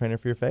personal trainer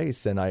for your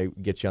face, and I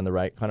get you on the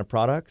right kind of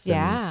products.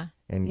 Yeah.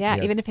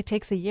 Even if it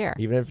takes a year.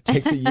 Even if it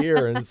takes a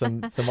year and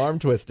some arm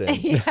twisting.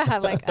 Yeah,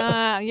 like,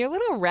 you're a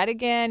little red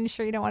again.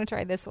 Sure you don't want to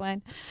try this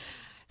one?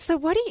 So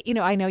what do you,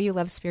 I know you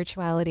love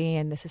spirituality,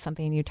 and this is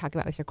something you talk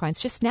about with your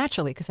clients just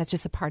naturally, because that's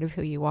just a part of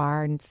who you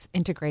are, and it's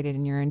integrated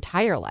in your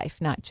entire life,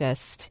 not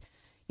just,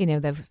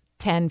 the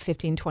 10,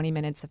 15, 20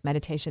 minutes of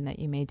meditation that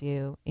you may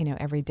do,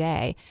 every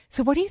day.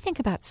 So what do you think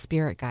about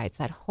spirit guides,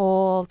 that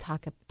whole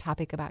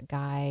topic about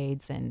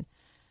guides? And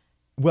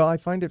well, I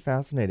find it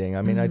fascinating.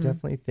 I mean, I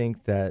definitely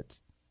think that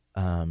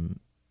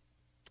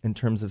in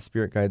terms of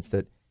spirit guides,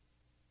 that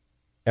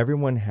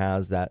everyone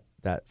has that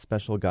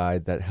special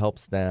guide that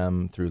helps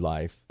them through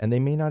life, and they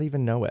may not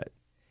even know it.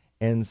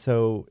 And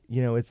so,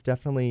 it's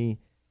definitely,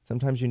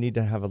 sometimes you need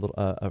to have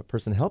a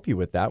person help you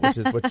with that, which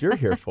is what you're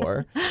here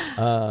for.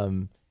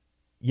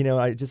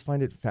 I just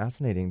find it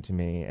fascinating to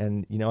me.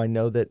 And, I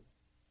know that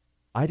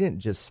I didn't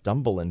just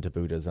stumble into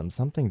Buddhism.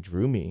 Something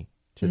drew me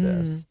to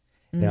this.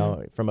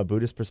 Now, from a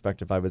Buddhist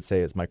perspective, I would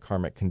say it's my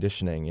karmic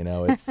conditioning.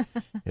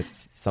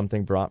 It's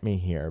something brought me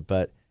here.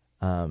 But,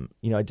 I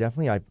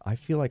definitely, I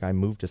feel like I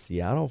moved to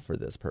Seattle for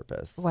this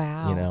purpose.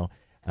 Wow.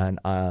 And,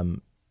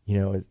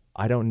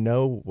 I don't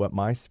know what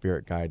my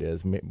spirit guide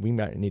is. We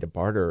might need a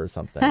barter or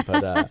something.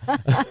 But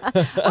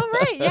oh,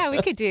 right. Yeah,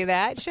 we could do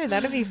that. Sure,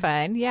 that'll be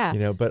fun.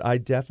 Yeah. But I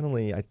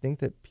think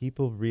that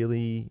people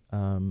really,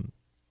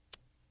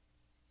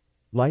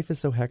 life is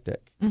so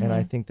hectic. And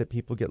I think that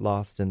people get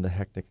lost in the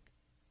hectic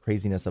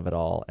craziness of it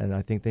all. And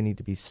I think they need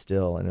to be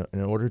still. And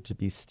in order to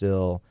be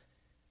still,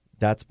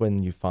 that's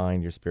when you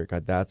find your spirit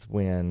guide. That's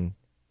when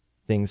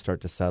things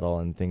start to settle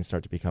and things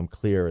start to become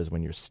clear, is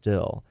when you're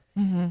still.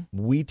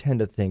 We tend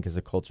to think as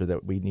a culture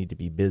that we need to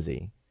be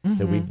busy,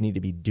 that we need to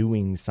be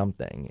doing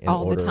something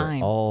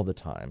all the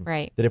time.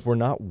 Right. That if we're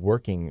not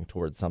working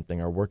towards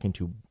something or working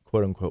to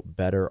quote unquote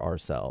better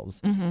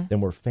ourselves, then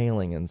we're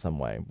failing in some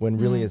way. When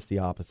really it's the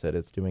opposite.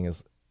 It's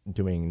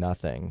doing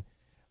nothing,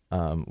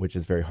 which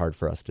is very hard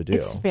for us to do.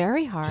 It's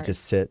very hard to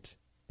just sit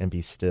and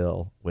be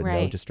still with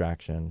no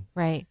distraction.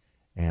 Right.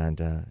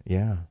 And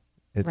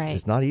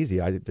It's not easy.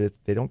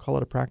 They don't call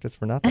it a practice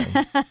for nothing.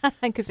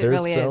 Because it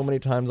really is. There's so many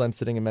times I'm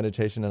sitting in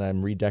meditation and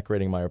I'm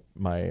redecorating my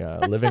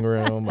living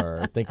room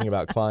or thinking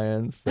about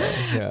clients. So,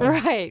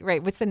 yeah.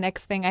 Right. What's the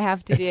next thing I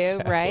have to do,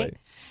 exactly. Right?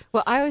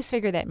 Well, I always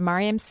figure that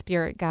Mariam's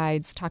spirit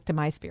guides talk to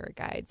my spirit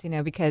guides,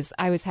 because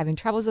I was having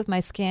troubles with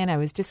my skin. I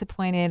was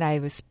disappointed. I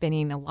was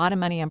spending a lot of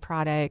money on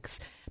products.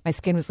 My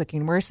skin was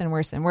looking worse and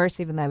worse and worse,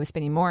 even though I was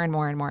spending more and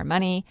more and more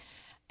money.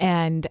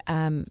 And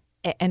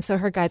so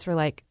her guides were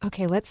like,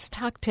 okay, let's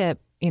talk to,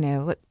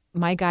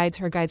 my guides,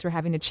 her guides were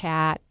having a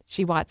chat.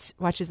 She watches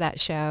that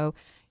show,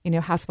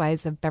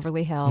 Housewives of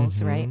Beverly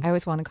Hills, right? I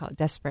always want to call it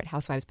Desperate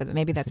Housewives, but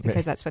maybe that's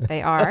because that's what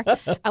they are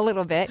a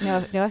little bit.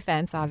 No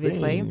offense,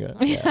 obviously.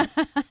 Yeah.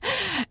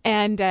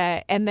 And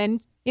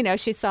then,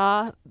 she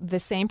saw the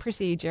same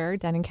procedure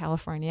done in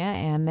California,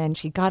 and then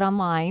she got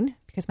online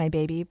because my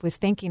baby was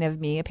thinking of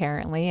me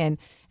apparently and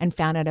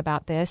found out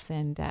about this.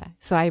 And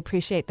so I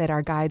appreciate that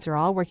our guides are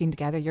all working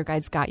together. Your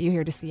guides got you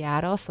here to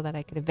Seattle so that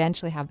I could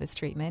eventually have this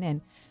treatment.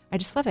 And I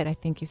just love it. I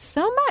thank you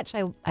so much.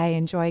 I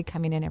enjoy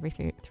coming in every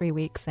 3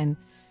 weeks and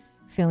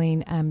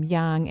feeling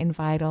young and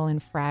vital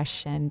and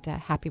fresh and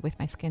happy with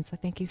my skin. So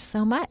thank you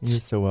so much. You're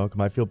so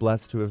welcome. I feel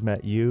blessed to have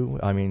met you.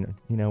 I mean,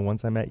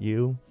 once I met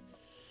you,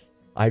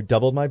 I've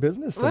doubled my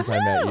business since I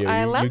met you.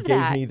 I love you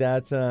gave me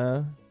that.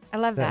 I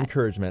love that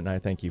encouragement, and I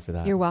thank you for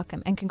that. You're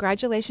welcome. And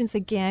congratulations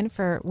again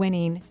for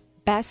winning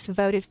Best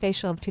Voted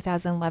Facial of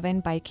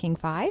 2011 by King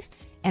 5.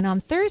 And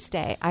on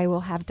Thursday, I will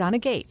have Donna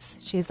Gates.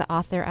 She's the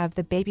author of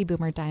The Baby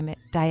Boomer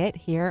Diet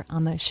here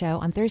on the show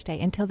on Thursday.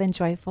 Until then,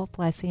 joyful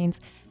blessings.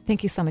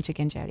 Thank you so much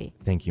again, Jody.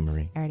 Thank you,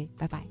 Marie. Alrighty.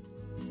 Bye-bye.